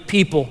to be a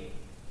people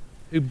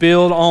who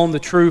build on the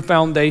true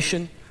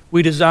foundation.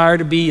 We desire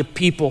to be a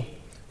people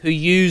who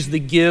use the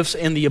gifts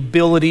and the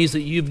abilities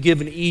that you've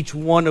given each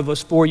one of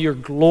us for your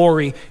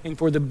glory and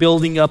for the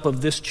building up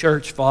of this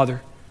church,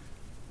 Father.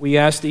 We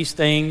ask these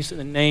things in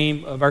the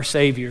name of our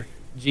Savior,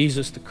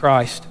 Jesus the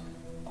Christ.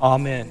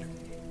 Amen.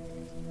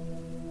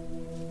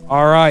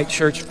 All right,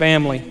 church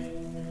family.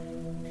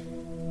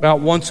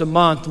 About once a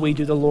month we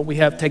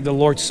take the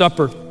Lord's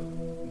Supper.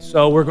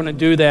 So we're going to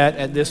do that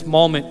at this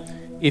moment.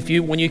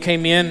 When you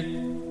came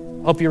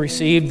in, hope you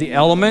received the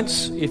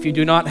elements. If you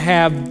do not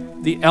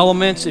have the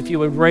elements, if you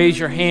would raise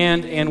your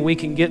hand and we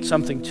can get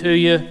something to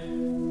you.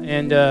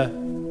 And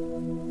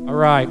all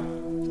right.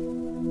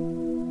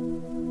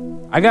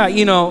 I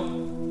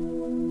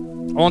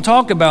want to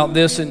talk about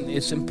this, and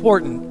it's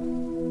important.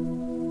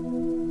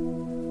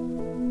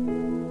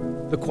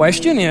 The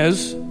question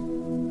is,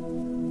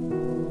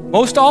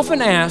 most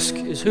often asked,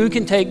 is who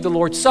can take the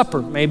Lord's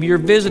Supper? Maybe you're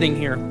visiting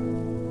here.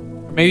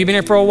 Or maybe you've been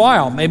here for a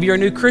while. Maybe you're a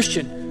new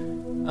Christian.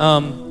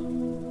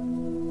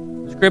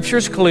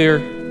 Scripture's clear.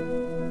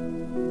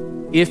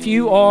 If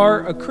you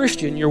are a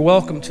Christian, you're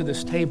welcome to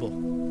this table.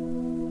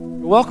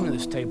 You're welcome to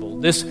this table.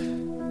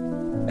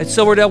 At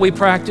Silverdale, we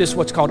practice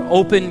what's called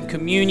open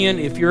communion.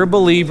 If you're a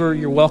believer,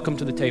 you're welcome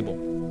to the table.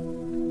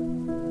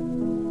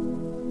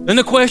 Then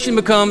the question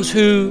becomes,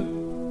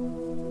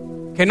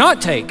 who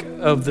cannot take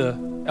of the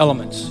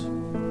elements?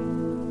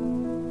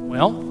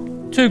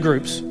 Well, two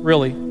groups,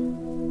 really.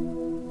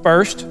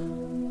 First,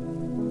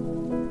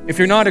 if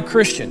you're not a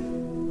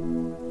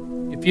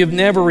Christian, if you've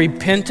never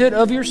repented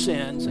of your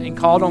sins and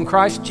called on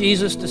Christ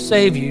Jesus to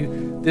save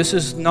you, this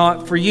is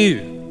not for you.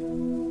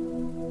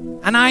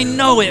 And I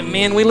know it,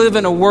 man. We live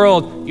in a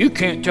world, you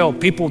can't tell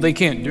people they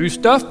can't do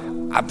stuff.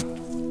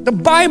 The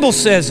Bible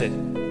says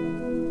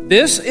it.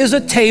 This is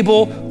a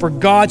table for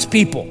God's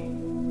people.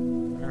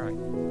 All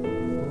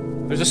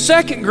right. There's a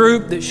second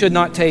group that should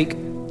not take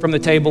from the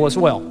table as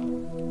well.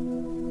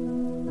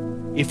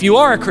 If you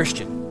are a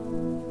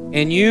Christian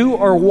and you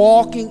are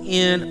walking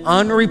in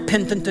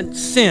unrepentant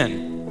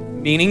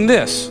sin, meaning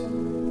this,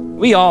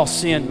 we all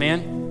sin,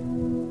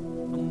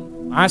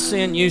 man. I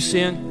sin, you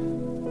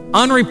sin.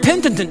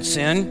 Unrepentant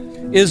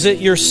sin is that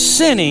you're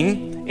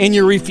sinning and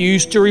you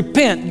refuse to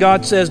repent.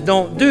 God says,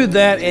 don't do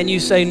that. And you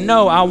say,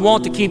 no, I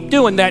want to keep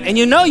doing that. And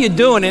you know you're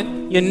doing it.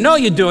 You know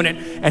you're doing it.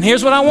 And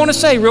here's what I want to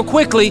say real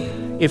quickly.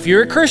 If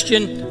you're a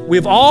Christian,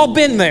 we've all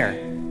been there.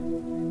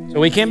 So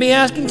we can't be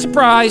asking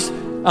surprise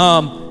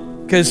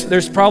because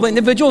there's probably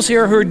individuals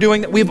here who are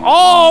doing that. We've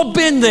all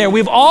been there.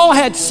 We've all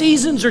had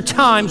seasons or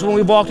times when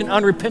we've walked in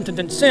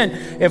unrepentant sin.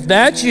 If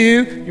that's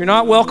you, you're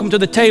not welcome to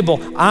the table.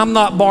 I'm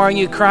not barring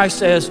you. Christ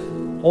says,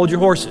 hold your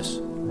horses.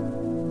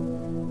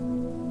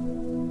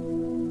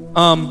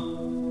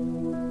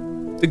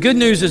 The good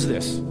news is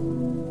this.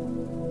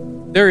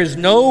 There is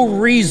no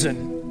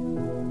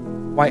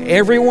reason why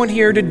everyone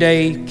here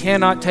today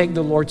cannot take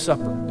the Lord's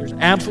Supper. There's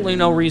absolutely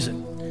no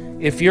reason.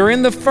 If you're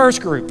in the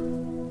first group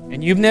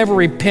and you've never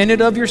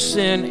repented of your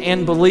sin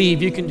and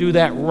believe, you can do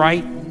that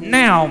right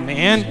now,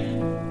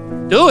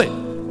 man. Do it.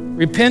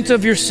 Repent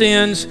of your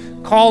sins.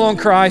 Call on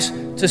Christ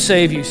to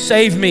save you.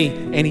 Save me.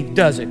 And He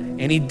does it.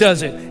 And He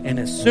does it. And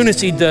as soon as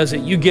He does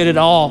it, you get it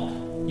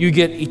all. You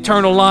get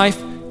eternal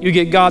life. You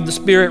get God the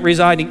Spirit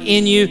residing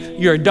in you.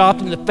 You're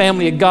adopted in the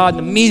family of God.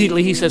 And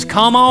immediately He says,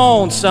 come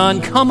on,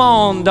 son. Come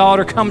on,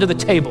 daughter. Come to the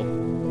table.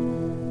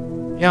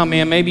 Yeah,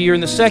 man, maybe you're in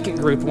the second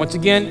group. Once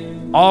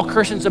again, all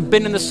Christians have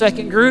been in the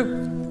second group.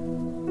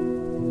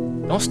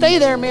 Don't stay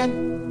there,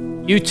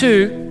 man. You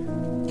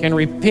too can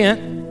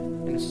repent.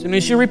 And as soon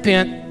as you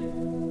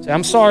repent, say,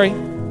 I'm sorry.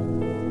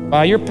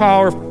 By your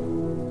power,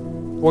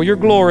 for your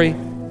glory,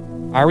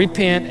 I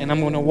repent, and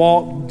I'm going to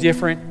walk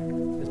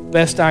different as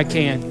best I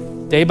can.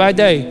 Day by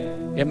day.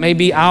 It may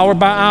be hour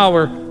by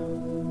hour,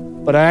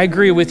 but I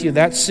agree with you,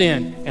 that's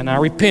sin, and I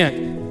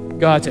repent.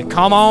 God said,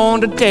 come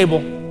on to the table.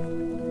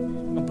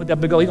 I'm going to put that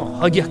big old, He's going to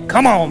hug you.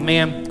 Come on,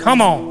 man. Come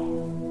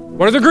on.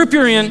 What other group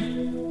you're in?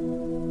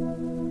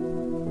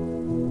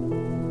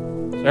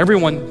 So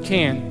everyone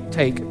can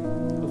take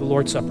of the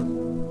Lord's Supper.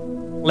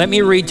 Let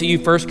me read to you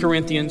 1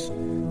 Corinthians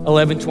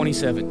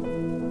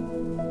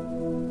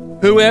 11:27.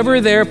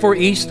 Whoever therefore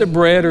eats the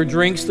bread or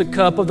drinks the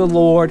cup of the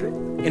Lord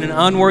in an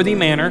unworthy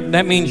manner,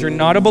 that means you're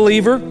not a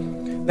believer,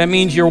 that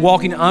means you're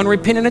walking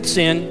unrepentant in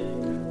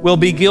sin, will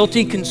be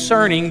guilty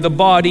concerning the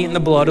body and the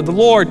blood of the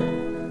Lord.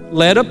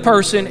 Let a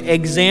person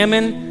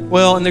examine,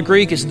 well, in the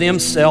Greek it's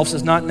themselves,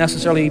 it's not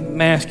necessarily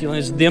masculine,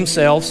 it's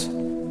themselves.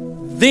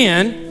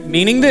 Then,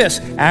 meaning this,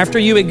 after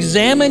you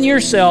examine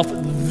yourself,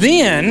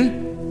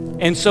 then,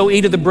 and so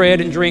eat of the bread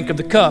and drink of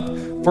the cup.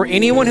 For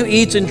anyone who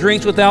eats and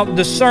drinks without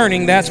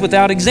discerning, that's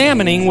without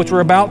examining, which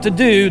we're about to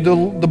do,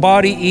 the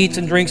body eats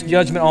and drinks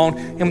judgment on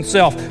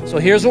himself. So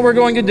here's what we're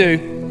going to do.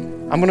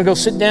 I'm going to go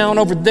sit down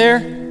over there.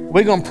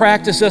 We're going to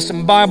practice us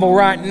some Bible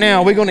right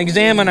now. We're going to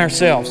examine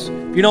ourselves.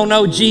 If you don't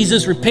know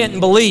Jesus, repent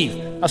and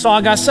believe. That's all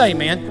I got to say,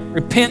 man.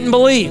 Repent and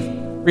believe.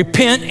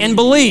 Repent and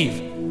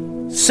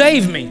believe.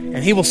 Save me,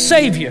 and He will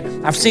save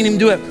you. I've seen Him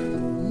do it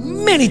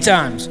many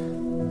times.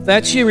 If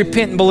that's you,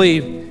 repent and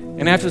believe.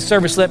 And after the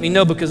service, let me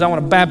know because I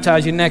want to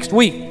baptize you next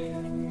week.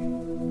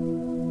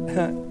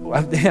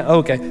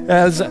 Okay.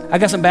 I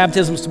got some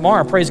baptisms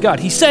tomorrow. Praise God.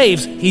 He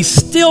saves. He's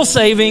still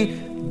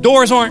saving.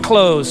 Doors aren't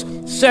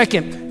closed.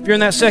 Second, if you're in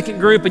that second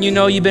group and you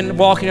know you've been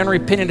walking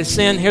unrepentant of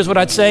sin, here's what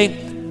I'd say.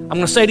 I'm going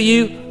to say to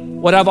you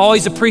what I've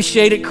always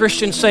appreciated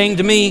Christians saying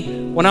to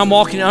me when I'm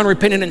walking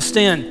unrepentant in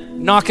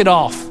sin. Knock it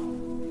off.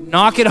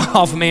 Knock it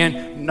off,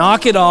 man.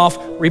 Knock it off.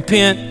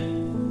 Repent.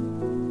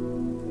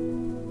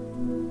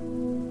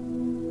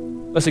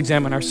 Let's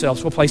examine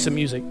ourselves. We'll play some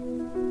music.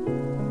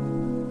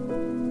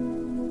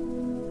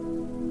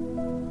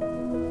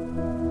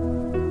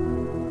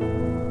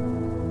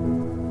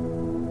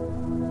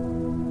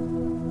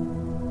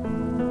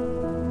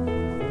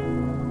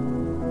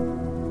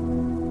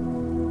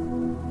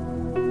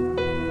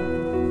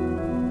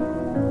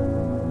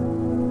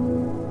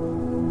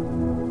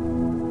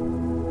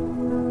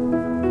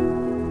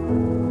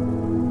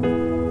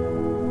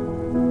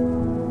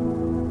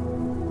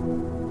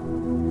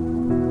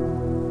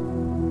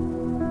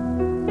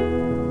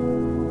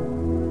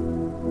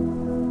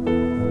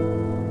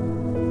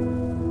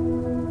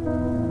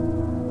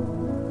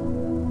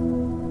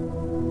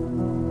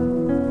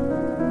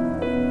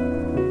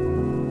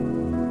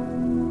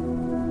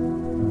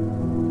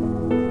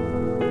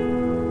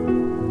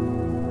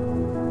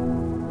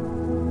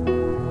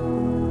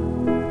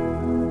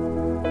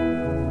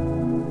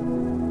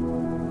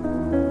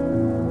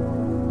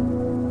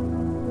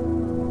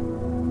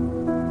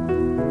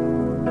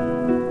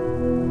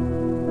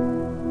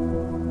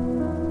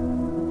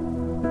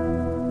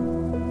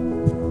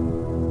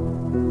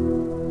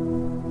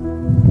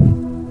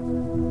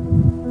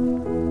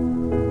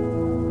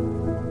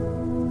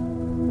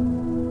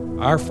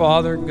 Our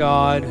Father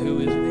God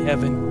who is in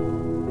heaven,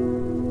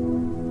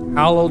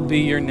 hallowed be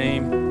your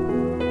name.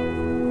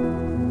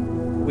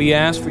 We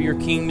ask for your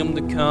kingdom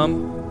to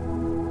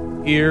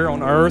come here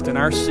on earth in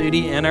our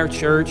city and our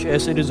church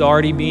as it is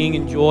already being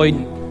enjoyed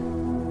in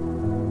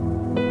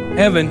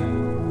heaven.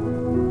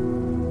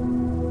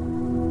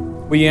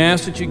 We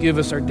ask that you give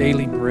us our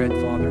daily bread,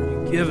 Father.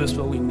 You give us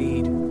what we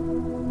need.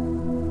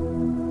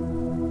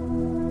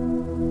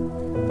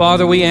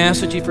 Father, we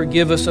ask that you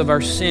forgive us of our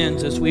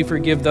sins as we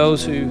forgive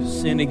those who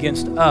sin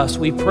against us.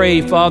 We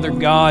pray, Father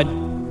God,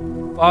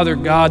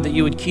 that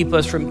you would keep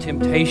us from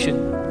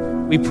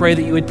temptation. We pray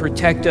that you would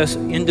protect us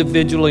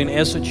individually and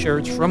as a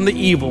church from the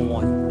evil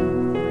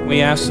one.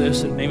 We ask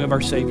this in the name of our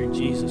Savior,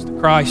 Jesus the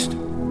Christ.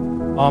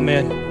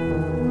 Amen.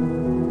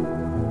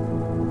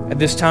 At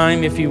this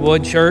time, if you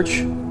would,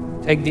 church,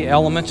 take the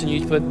elements and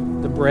you put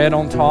the bread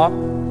on top.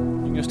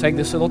 You can just take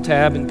this little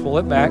tab and pull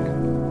it back.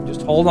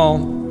 Just hold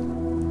on.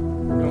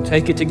 We're going to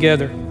take it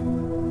together.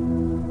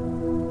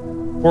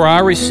 For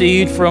I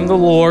received from the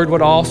Lord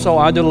what also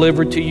I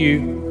delivered to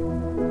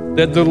you,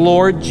 that the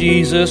Lord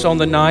Jesus on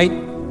the night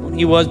when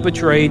he was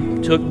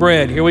betrayed took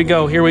bread. Here we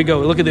go.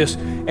 Look at this.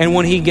 And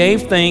when he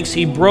gave thanks,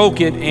 he broke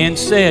it and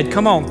said,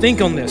 come on,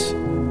 think on this.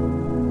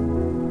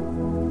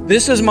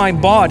 This is my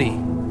body,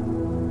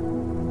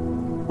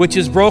 which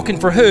is broken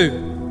for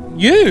who?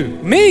 You,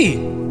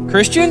 me,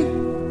 Christian.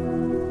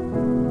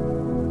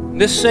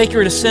 This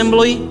sacred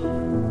assembly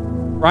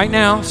right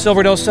now,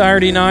 Silverdale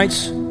Saturday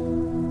nights,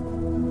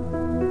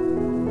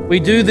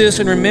 we do this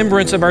in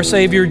remembrance of our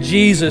Savior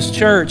Jesus.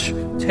 Church,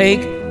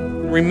 take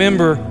and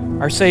remember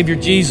our Savior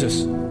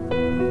Jesus.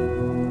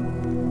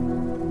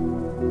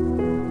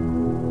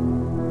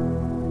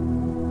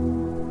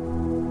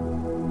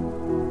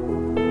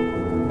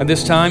 At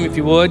this time, if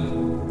you would,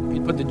 if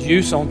you put the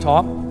juice on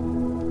top,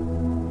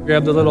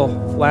 grab the little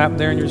flap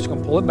there and you're just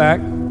going to pull it back.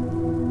 And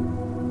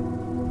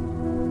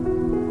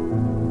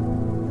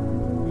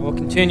we'll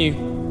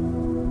continue.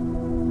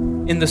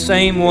 In the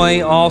same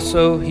way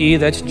also he,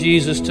 that's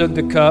Jesus, took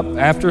the cup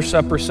after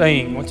supper,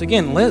 saying, once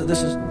again,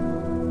 this is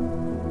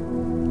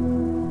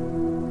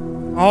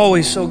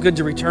always so good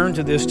to return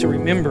to this, to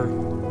remember.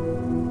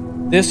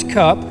 This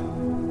cup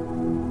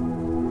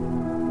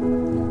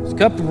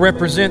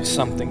represents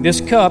something. This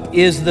cup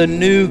is the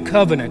new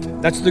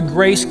covenant. That's the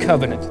grace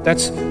covenant.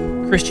 That's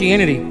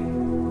Christianity.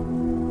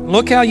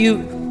 Look how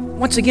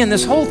once again,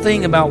 this whole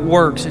thing about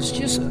works, it's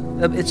just,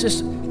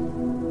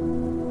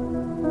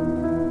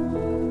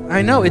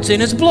 I know, it's in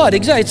his blood.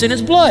 Exactly, it's in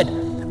his blood.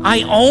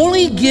 I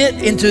only get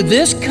into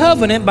this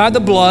covenant by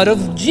the blood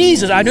of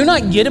Jesus. I do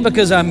not get it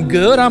because I'm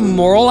good, I'm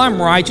moral, I'm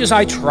righteous,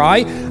 I try,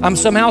 I'm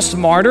somehow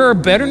smarter or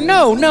better.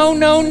 No.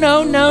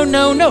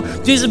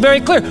 Jesus is very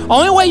clear. The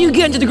only way you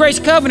get into the grace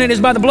covenant is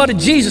by the blood of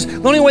Jesus.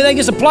 The only way that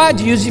gets applied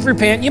to you is if you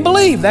repent and you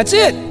believe. That's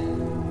it.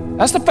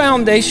 That's the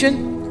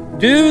foundation.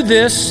 Do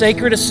this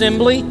sacred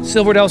assembly,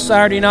 Silverdale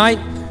Saturday night,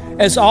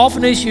 as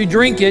often as you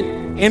drink it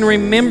in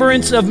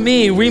remembrance of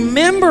me.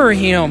 Remember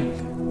him.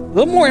 A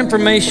little more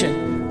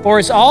information. For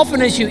as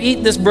often as you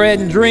eat this bread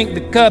and drink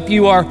the cup,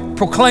 you are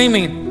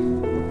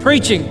proclaiming,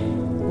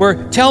 preaching.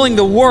 We're telling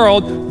the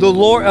world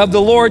of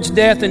the Lord's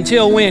death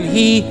until when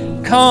he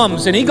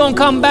comes. And he's going to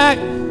come back.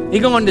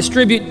 He's going to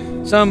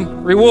distribute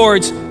some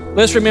rewards.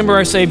 Let's remember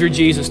our Savior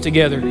Jesus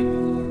together.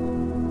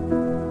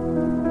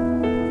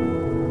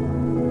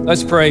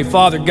 Let's pray.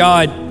 Father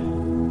God,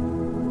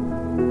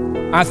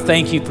 I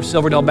thank you for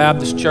Silverdale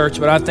Baptist Church,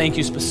 but I thank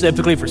you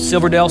specifically for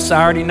Silverdale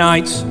Saturday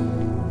nights.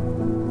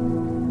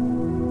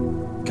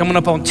 Coming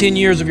up on 10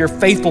 years of your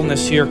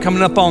faithfulness here,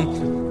 coming up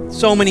on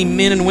so many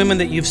men and women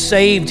that you've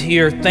saved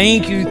here.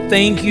 Thank you.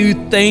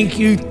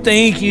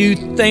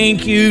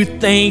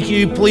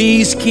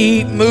 Please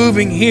keep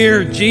moving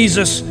here,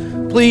 Jesus.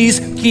 Please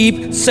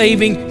keep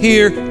saving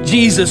here,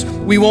 Jesus.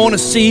 We want to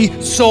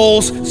see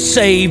souls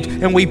saved,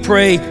 and we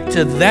pray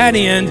to that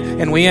end,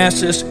 and we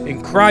ask this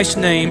in Christ's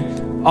name.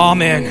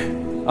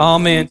 Amen.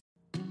 Amen.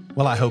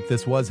 Well, I hope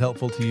this was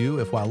helpful to you.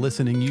 If while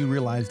listening you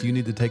realized you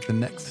need to take the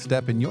next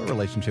step in your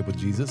relationship with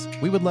Jesus,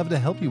 we would love to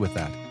help you with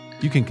that.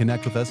 You can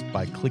connect with us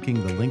by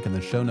clicking the link in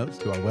the show notes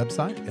to our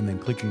website and then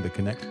clicking the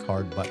Connect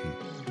Card button.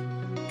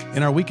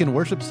 In our weekend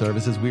worship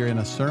services, we are in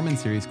a sermon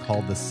series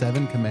called The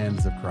 7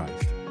 Commands of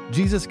Christ.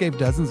 Jesus gave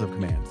dozens of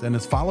commands, and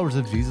as followers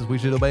of Jesus, we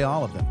should obey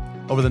all of them.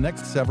 Over the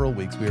next several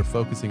weeks, we are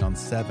focusing on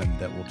 7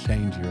 that will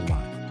change your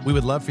life. We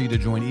would love for you to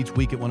join each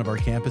week at one of our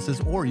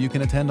campuses, or you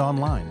can attend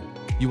online.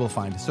 You will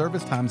find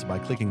service times by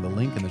clicking the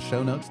link in the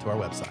show notes to our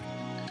website.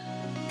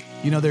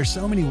 You know, there's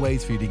so many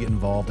ways for you to get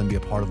involved and be a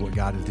part of what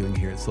God is doing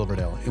here at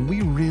Silverdale, and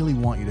we really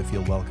want you to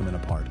feel welcome and a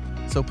part.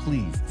 So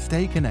please,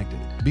 stay connected.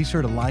 Be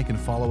sure to like and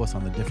follow us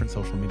on the different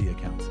social media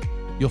accounts.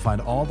 You'll find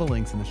all the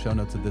links in the show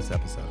notes of this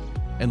episode.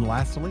 And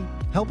lastly,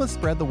 help us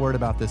spread the word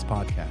about this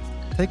podcast.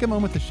 Take a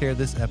moment to share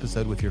this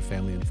episode with your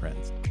family and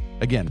friends.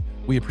 Again,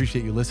 we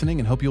appreciate you listening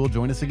and hope you will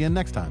join us again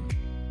next time.